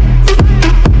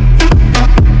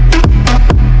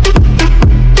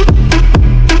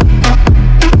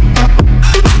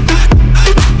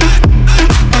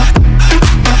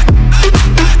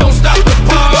 Don't stop the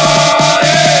party.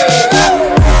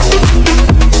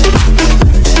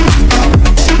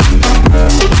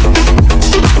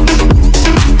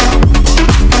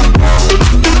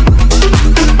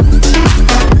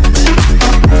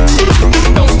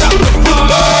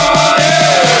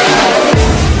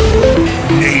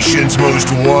 Nation's most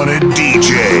wanted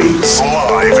DJs.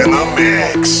 Live in the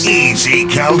mix. Easy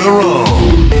Calderon.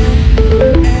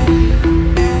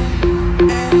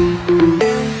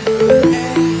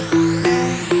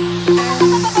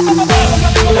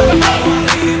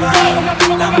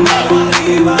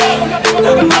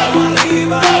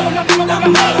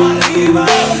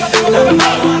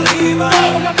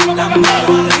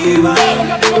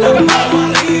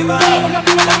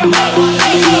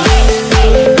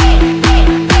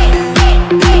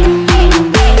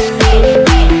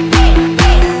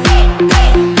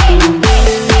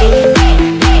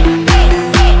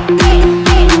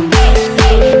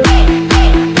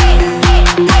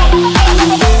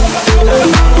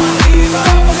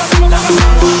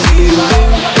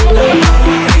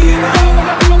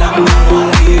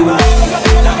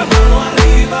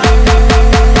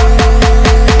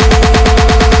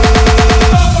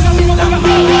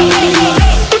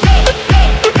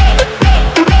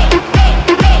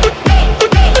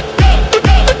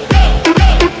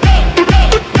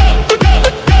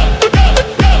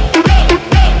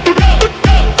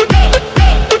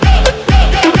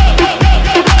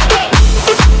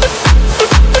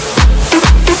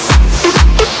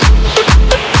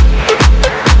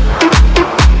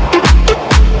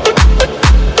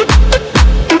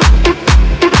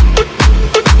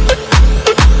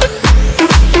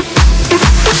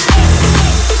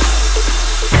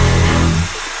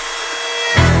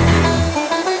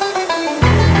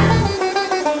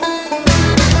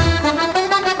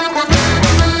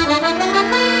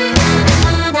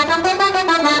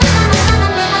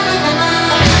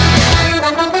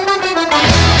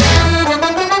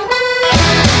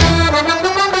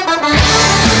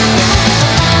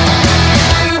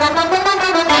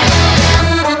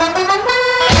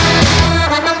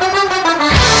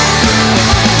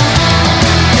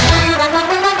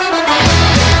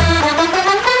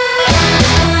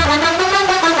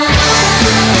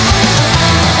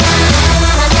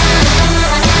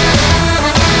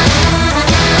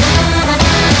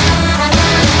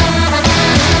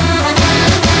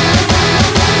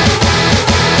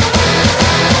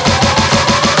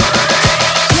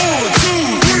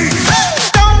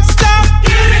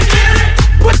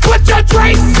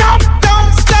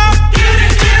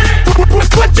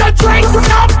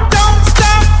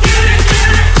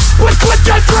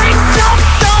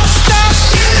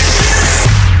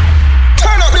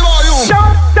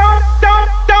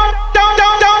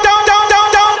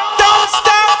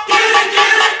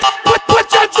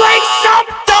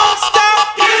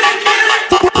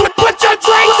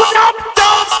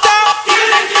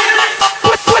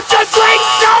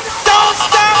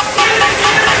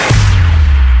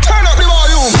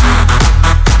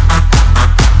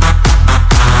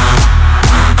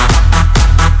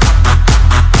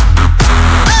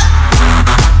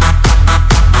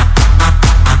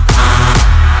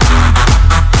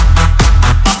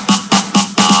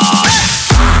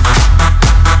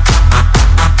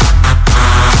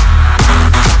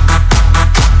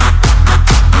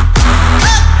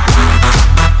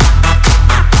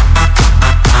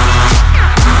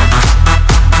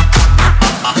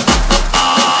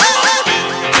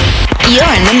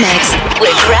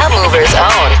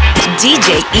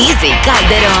 DJ Easy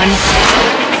Calderon.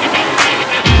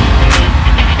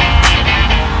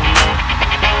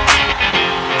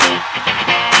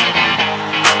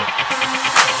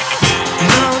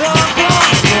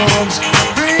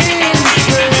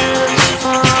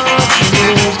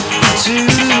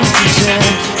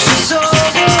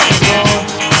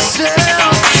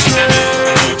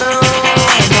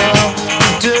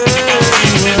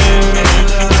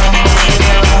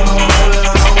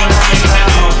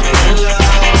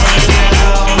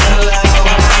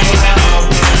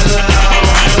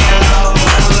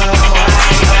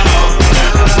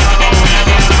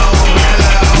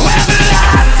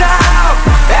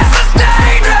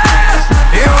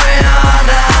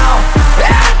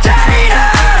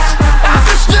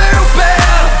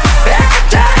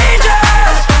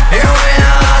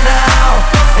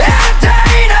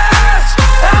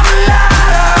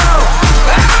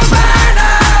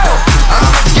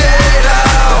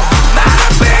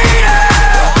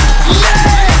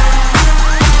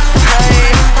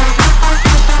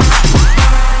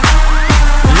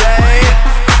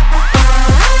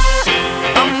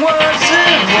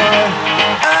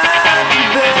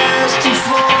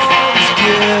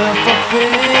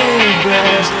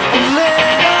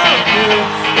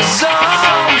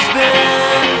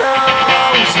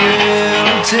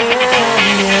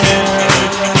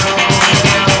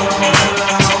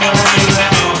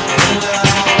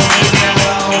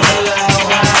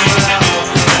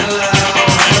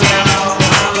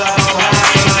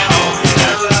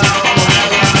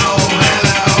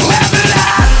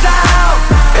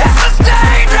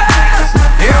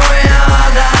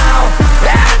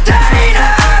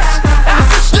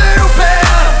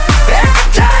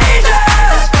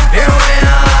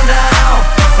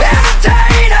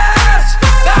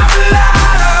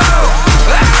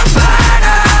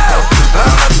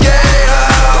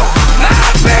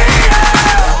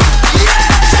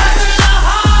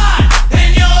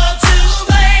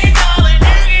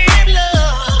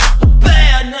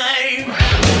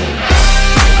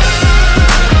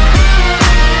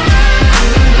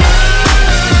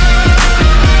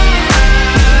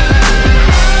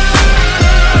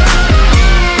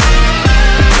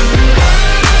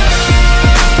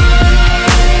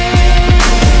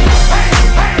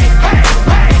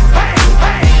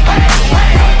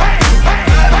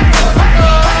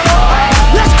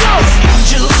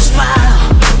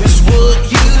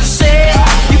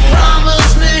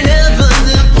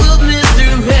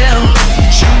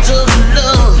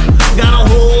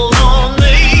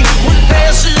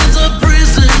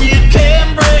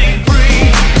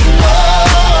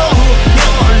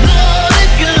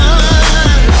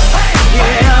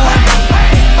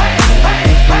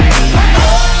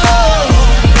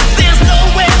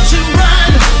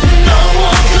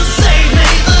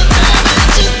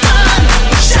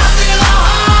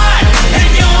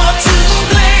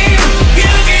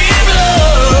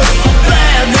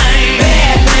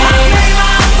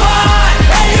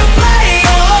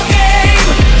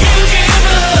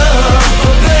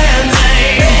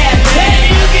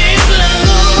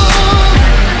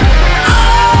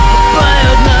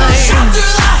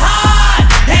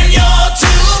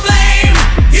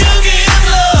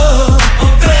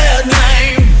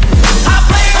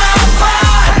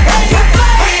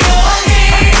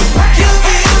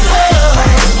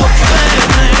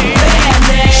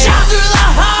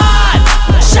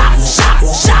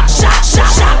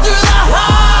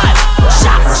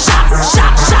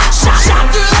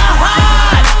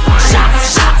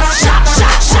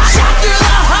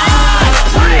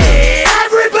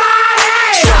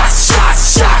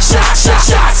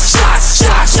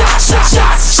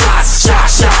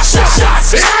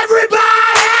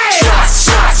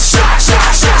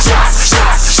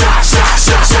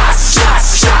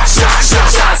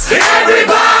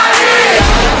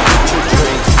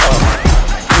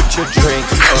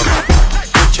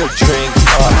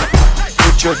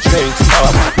 your drinks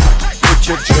up. Put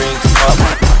your drinks up.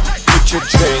 Put your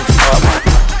drinks up.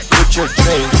 Put your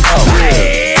drinks up.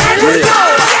 Here we go.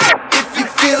 If you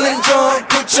feeling drunk,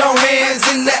 put your hands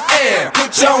in the air.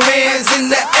 Put your hands in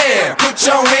the air. Put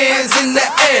your hands in the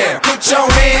air. Put your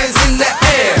hands in the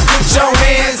air. Put your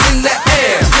hands in the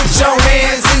air. Put your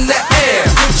hands in the air.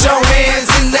 Put your hands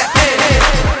in the air.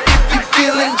 If you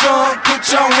feeling drunk, put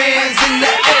your hands in the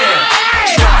air.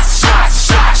 Shots, shots,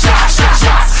 shots, shots, shots,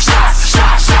 shots, shots,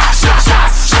 shots, shots,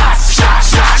 shots, shots,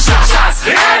 shots, shots, shots, shots,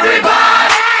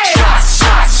 everybody. Shots,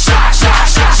 shots, shots,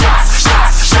 shots, shots,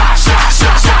 shots, shots, shots,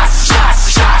 shots, shots,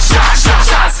 shots, shots, shots, shots,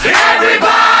 shots,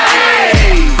 everybody.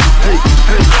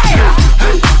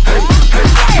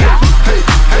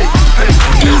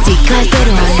 Easy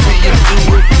Calderon. you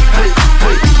do it. Hey,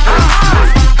 hey, hey,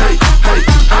 hey,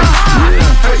 hey,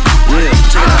 hey, yeah,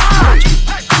 check it out.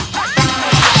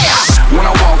 When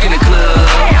I walk in the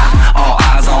club, all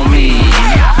eyes on me.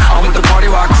 I'm with the party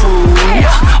rock crew,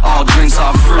 all drinks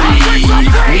are free.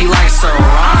 We like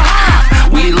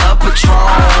Ciroc, we love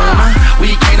Patron.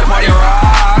 We came to party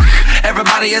rock,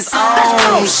 everybody is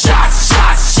on. Shots,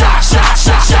 shots, shots, shots,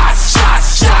 shots, shots,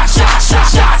 shots, shots, shots,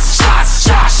 shots, shots, shots,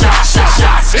 shots, shots, shots,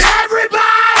 shots. Everybody!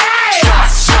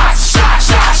 Shots, shots, shots,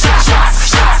 shots, shots, shots,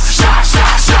 shots, shots,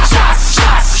 shots, shots, shots,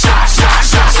 shots, shots, shots,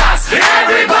 shots, shots.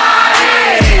 Everybody!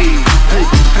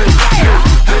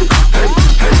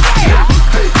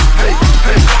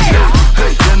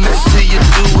 Let me see you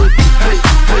do it. Hey,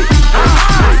 hey,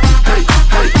 hey,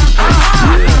 hey,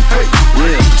 hey,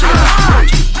 yeah, check it out.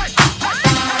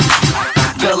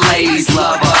 The ladies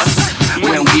love us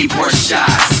when we pour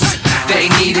shots. They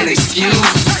need an excuse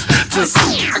to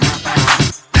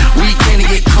we can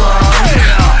get crunk.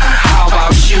 How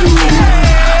about you?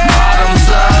 Bottoms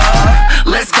up.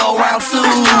 Let's go round two.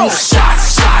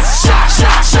 Shots, shots, shots, shots,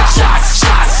 shots, shots,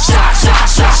 shots, shots,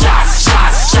 shots, shots, shots,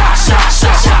 shots, shots, shots,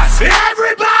 shots, shots.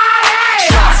 Everybody!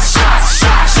 Shots, shots,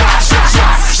 shots, shots, shots,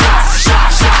 shots, shots,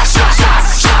 shots, shots, shots,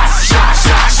 shots, shots, shots,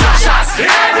 shots, shots, shots.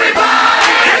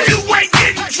 Everybody! If you ain't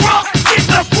getting drunk, get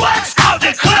the butts out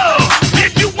the club.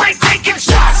 If you ain't taking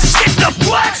shots, get the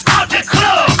butts out the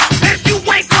club. If you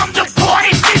ain't come to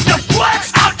party, get the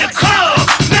butts out the club.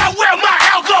 Now where my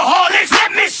alcoholics?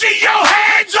 Let me see your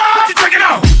hands up. What you drinking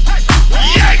on?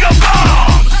 Jaeger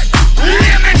bombs,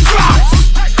 lemon drops,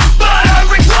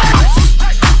 buttery drops,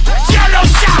 yellow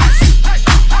shots,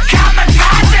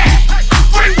 kamikaze,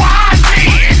 rewind me.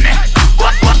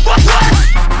 What?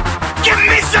 Give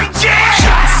me some jazz.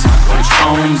 Shots,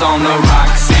 Patron's on the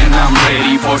rocks, and I'm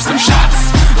ready for some shots.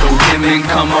 The women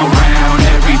come around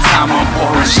every time I'm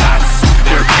pouring shots.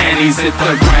 Their panties hit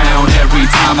the ground every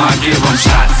time I give them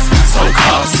shots. So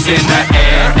cuffs in the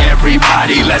air,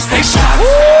 everybody, let's take shots.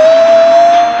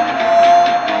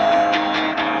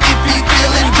 If you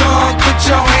feeling drunk, put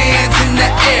your hands in the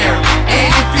air.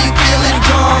 And if you feeling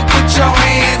drunk, put your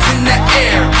hands in the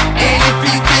air. And if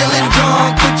you feeling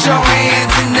drunk, put your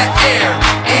hands in the air.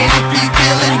 And if you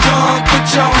feeling drunk, put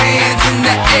your hands in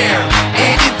the air.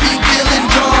 And if you feeling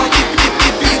drunk, if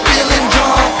you feeling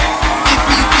drunk, if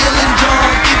you feeling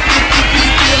drunk, if you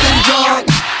feeling drunk.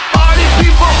 Party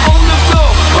people on the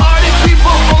floor, party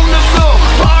people on the floor,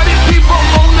 party people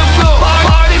on the floor,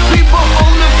 party people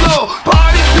on the floor,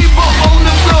 party people on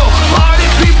the floor, party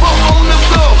people on the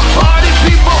floor, party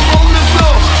people on the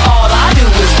floor. All I do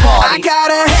is party. I got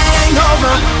a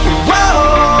hangover,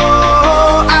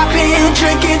 whoa, I've been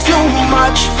drinking too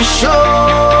much for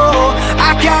sure.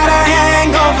 I got a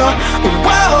hangover,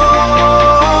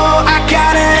 whoa, I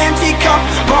got an empty cup,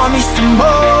 pour me some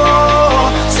more.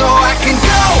 So I can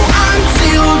go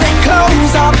until they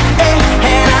close up,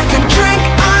 and I can drink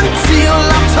until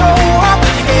I'm toe up,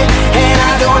 and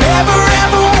I don't ever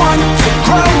want to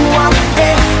grow up,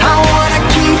 I wanna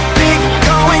keep it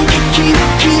going, keep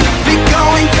it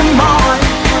going, come on.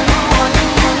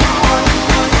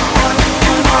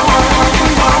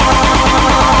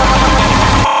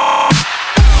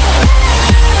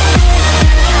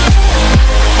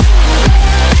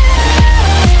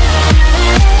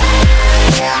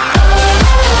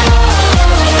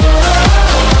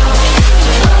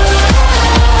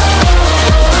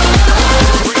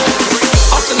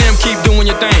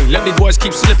 Let these boys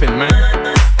keep slipping, man.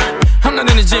 I'm not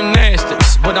into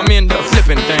gymnastics, but I'm into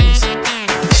flipping things.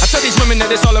 I tell these women that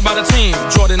it's all about a team,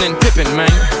 Jordan and Pippen,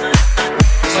 man.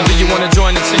 So do you wanna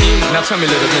join the team? Now tell me,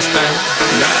 little miss thing.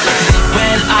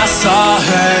 When I saw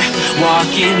her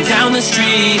walking down the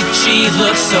street, she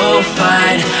looked so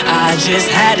fine, I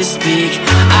just had to speak.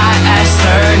 I asked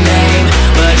her name,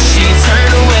 but she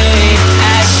turned away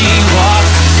as she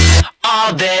walked.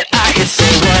 All that I could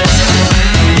say was,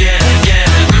 yeah.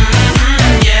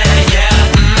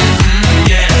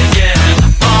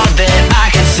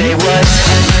 Say what?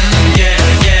 Yeah.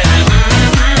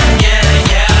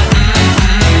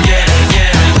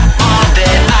 All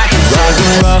that I can say. Rock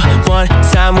and roll, one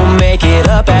time we'll make it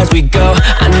up as we go.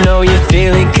 I know you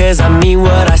feel it, cause I mean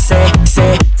what I say.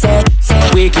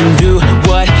 We can do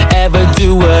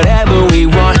whatever we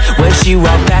want. When she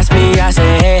walked past me, I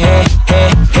say, hey.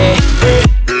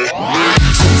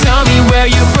 So tell me where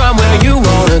you from, where you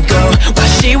wanna go. Why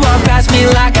she walked past me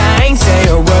like I ain't say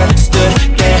a word. Stood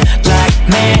there like,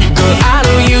 man, girl, I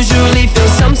don't usually feel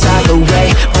some type of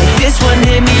way, but this one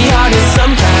hit me hard in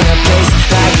some kind of place.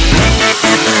 Like,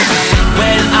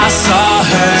 when I saw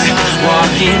her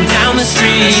walking down the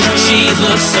street, she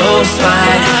looked so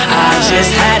fine, I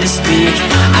just had to speak.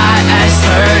 I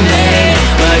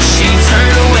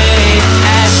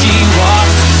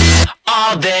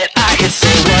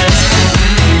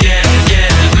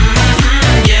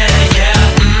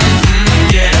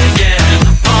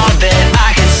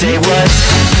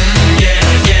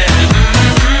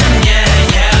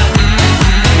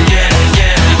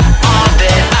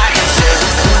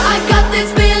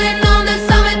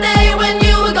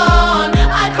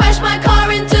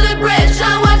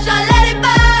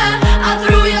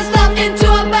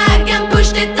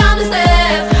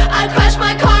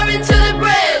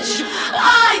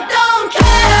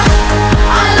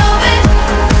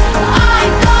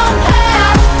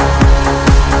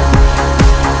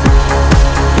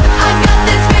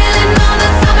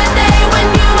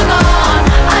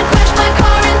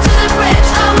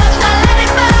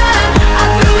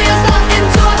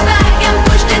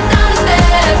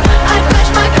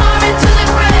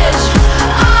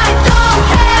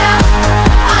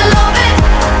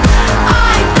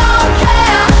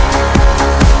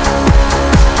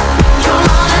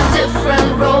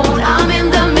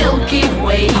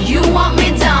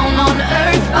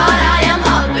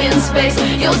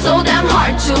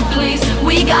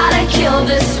we gotta kill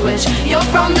this switch. You're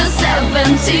from the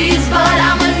 70s, but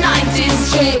I'm a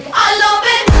 90s chick. I love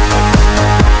it.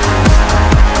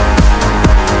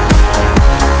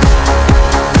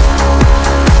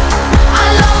 I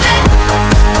love it.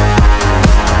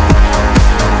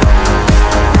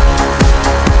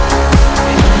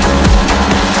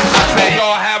 I say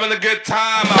y'all having a good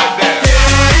time out there.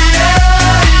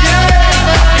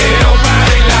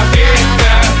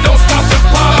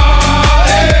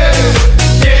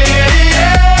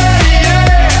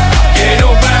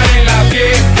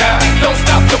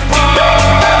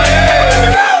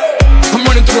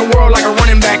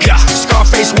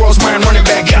 World's mine running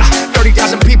back.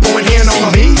 30,000 people in here know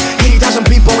me. 80,000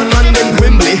 people in London,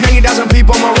 Wembley. 80,000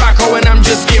 people in Morocco, and I'm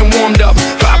just getting warmed up.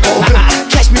 Papo.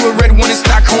 Catch me with red one in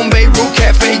Stockholm, Beirut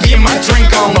Cafe, getting my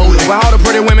drink on. While all the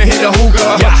pretty women hit the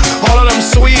hookah. All of them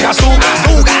sweet, azúcar.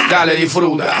 Dale di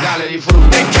fruta.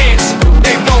 They can't,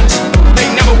 they won't, they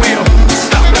never will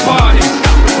stop the party.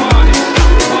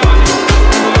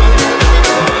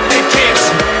 They can't,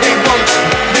 they won't,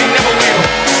 they never will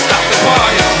stop the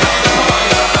party.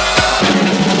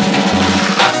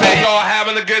 Y'all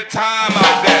having a good time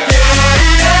out there.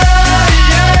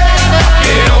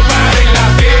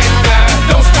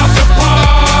 Don't stop the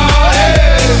party.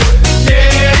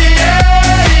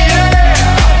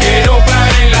 Que no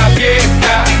paren la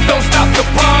fiesta. Don't stop the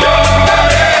party.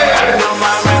 I know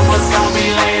my rent was gonna be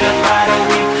late about a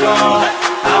week ago.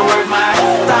 I worked my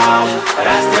ass off, but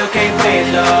I still can't pay it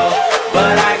though.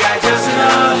 But I got just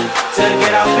enough to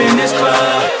get off in this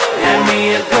club. Have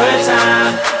me a good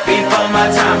time before my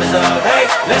time is up. Hey,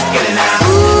 let's get it now.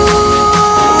 Ooh,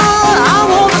 I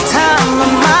want the time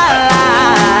of my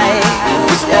life.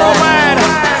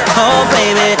 Oh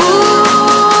baby,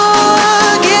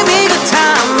 ooh, give me the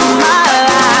time of my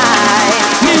life.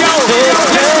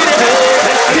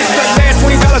 This is the last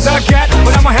 $20 I got,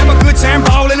 but I'ma have a good time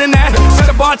ballin' in that. Tell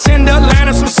the bartender, line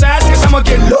up some sides, cause I'ma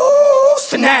get loose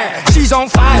tonight. She's on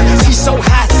fire, she's so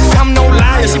hot, I'm no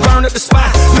liar, she burned up the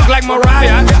spot. Look like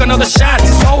Mariah, I took another shot.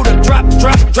 Hold her, drop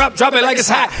it like it's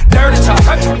hot. Dirty talk,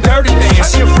 dirty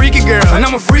dance. She a freaky girl, and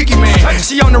I'm a freaky man.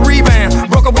 She on the rebound,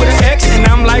 broke up with an ex, and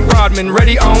I'm like Rodman,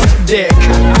 ready on deck.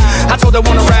 I told her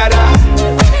wanna ride out,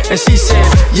 and she said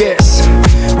yes.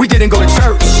 We didn't go to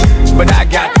church, but I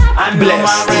got I knew blessed.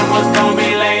 my rent was gonna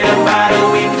be late about a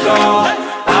week ago.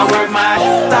 I worked my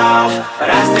ass off, but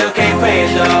I still can't pay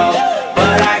it though.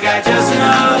 But I got just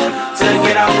enough to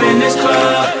get off in this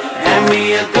club. Have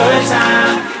me a good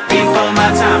time before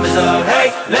my time is up.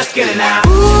 Hey, let's get it now.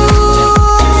 Ooh,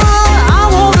 I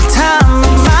want the time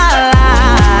of my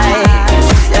life.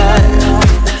 Yeah.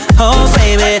 Oh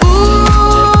baby, ooh,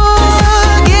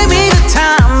 give me the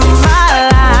time of my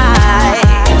life.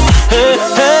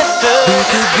 We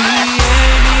could be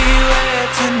anywhere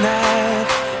tonight,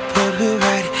 but we're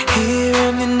right here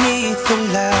underneath the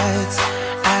lights.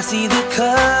 I see the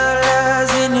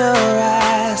colors in your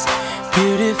eyes,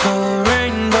 beautiful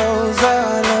rainbows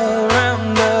all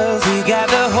around us. We got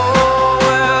the whole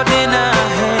world in our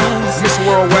hands. Miss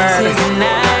Worldwide. This is a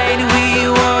night we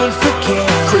won't forget.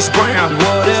 Chris Brown.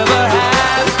 Whatever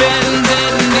happens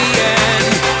in the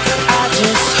end, I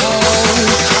just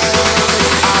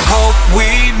hope we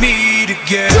meet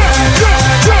again.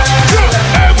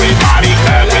 Everybody,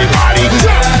 everybody,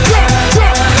 everybody,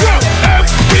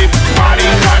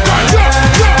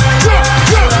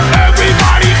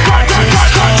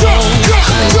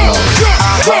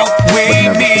 we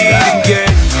meet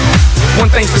again. One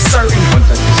thing's for certain,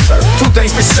 two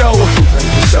things for sure.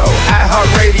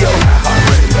 iHeartRadio,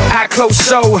 I close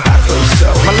show.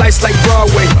 My life's like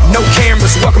Broadway, no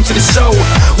cameras, welcome to the show.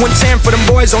 110 for them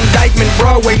boys on Dykeman,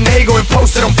 Broadway, Nago, and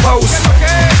posted on post.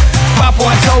 Papo,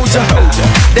 I told ya,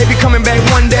 they be coming back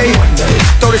one day.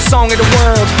 Throw this song at the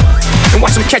world and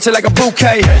watch them catch it like a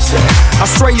bouquet.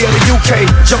 Australia to UK,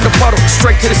 jump the puddle,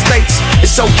 straight to the States.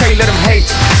 It's okay, let them hate,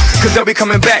 cause they'll be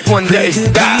coming back one day. We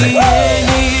could be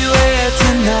anywhere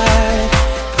tonight,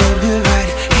 but we're right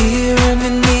here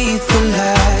underneath the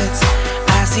lights.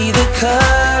 I see the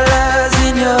colors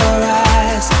in your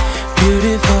eyes,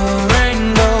 beautiful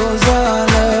rainbows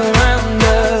all around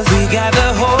us. We got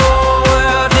the whole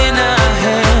world in our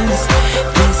hands.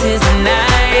 This is a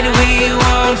night we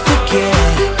won't forget.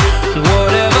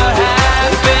 Whatever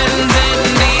happens in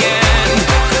the end,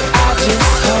 I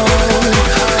just hope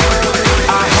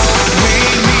we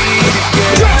meet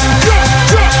again.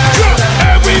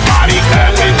 everybody.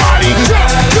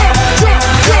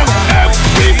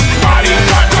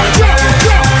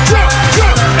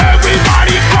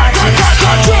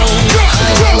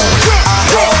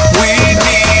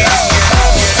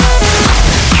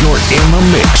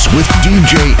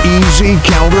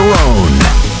 Calderon.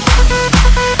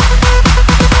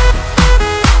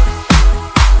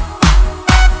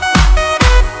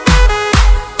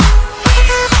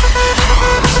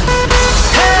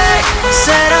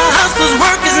 Said our hustler's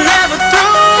work is never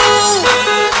through.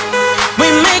 We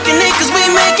making it cause we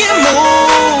making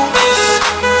moves.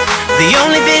 The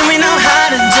only thing we know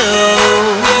how to do.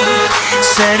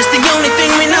 Said it's the only thing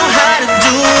we know how to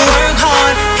do. Work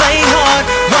hard, play hard,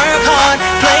 work hard,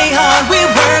 play hard. We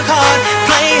work hard,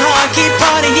 play hard, keep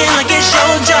partying like it's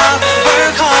your job.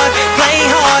 Work hard, play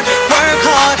hard, work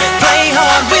hard, play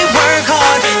hard. We work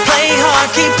hard, play hard,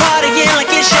 keep partying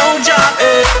like it's your job.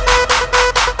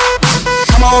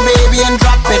 Come on, baby, and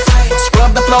drop it.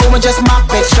 Scrub the floor and just mop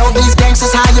it. Show these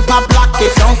gangsters how you pop lock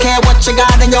it. Don't care what you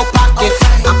got in your pocket.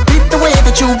 I beat the way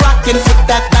that you rockin'. Flip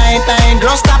that thing,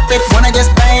 girl, stop it. Wanna just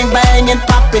bang, bang, and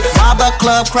pop it. While the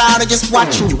club crowd are just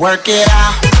watching you work it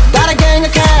out. Got a gang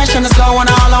of cash and it's going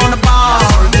all on the ball.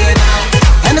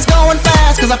 And it's going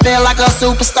fast cause I feel like a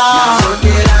superstar.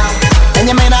 And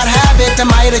you may not have it, I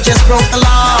might have just broke the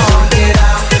law.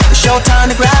 It's your turn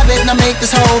to grab it and I make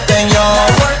this whole thing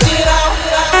yours. Work it out.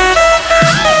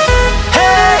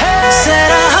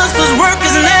 Said our hustler's work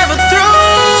is never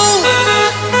through.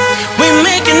 We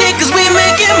making it cause we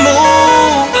making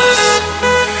moves.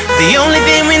 The only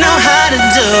thing we know how to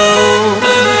do.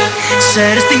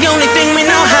 Said it's the only thing we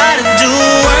know how to do.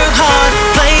 Work hard,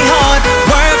 play hard,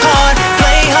 work hard,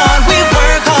 play hard. We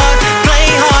work hard,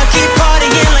 play hard, keep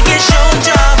partying like it's your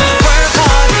job. Work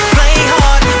hard, play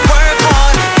hard, work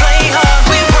hard, play hard.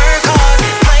 We work hard,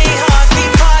 play hard,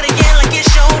 keep partying like it's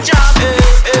your job.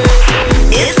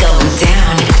 It's going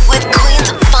down with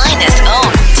Queen's finest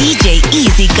own DJ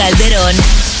EASY Calderon.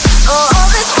 All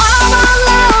this wild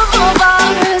love of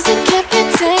ours, it can't be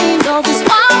tamed. All this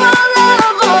wild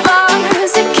love of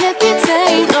ours, it can't be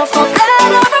tamed. No for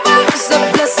better or worse, a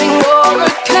blessing or a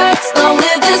curse. Long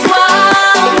live this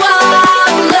wild,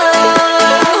 wild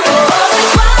love. All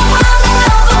this wild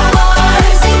love of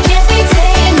ours, it can't be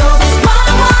tamed. All this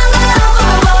wild love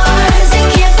of ours, it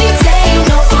can't be tamed.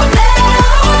 No for better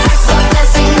or worse, a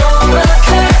blessing or a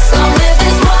curse. Long live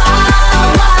this wild,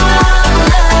 wild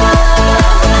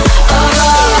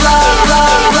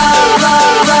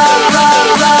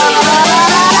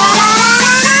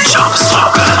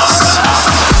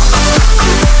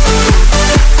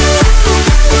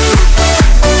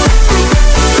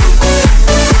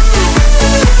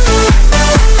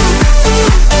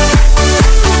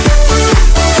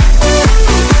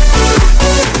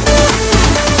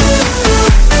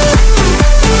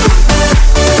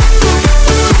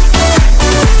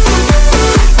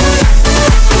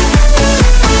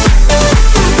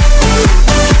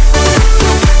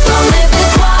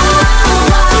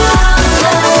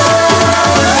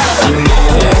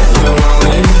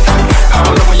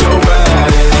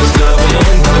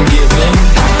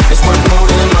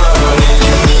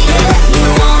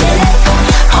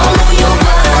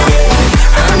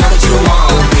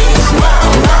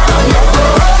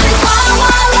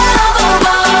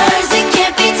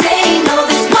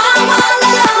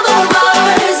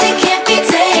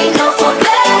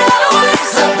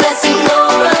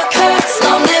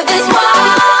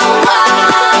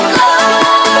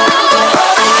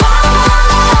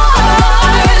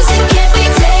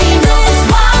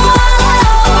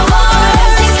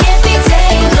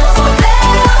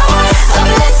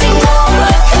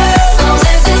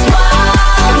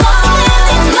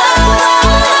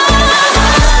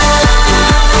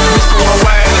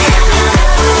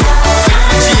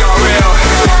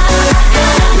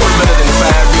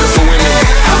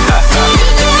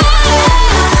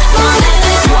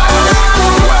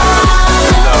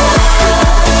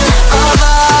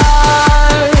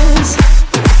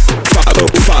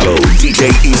DJ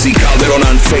EASY Calderon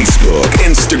on Facebook,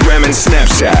 Instagram, and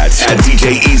Snapchat at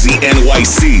DJ EASY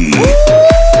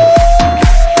NYC.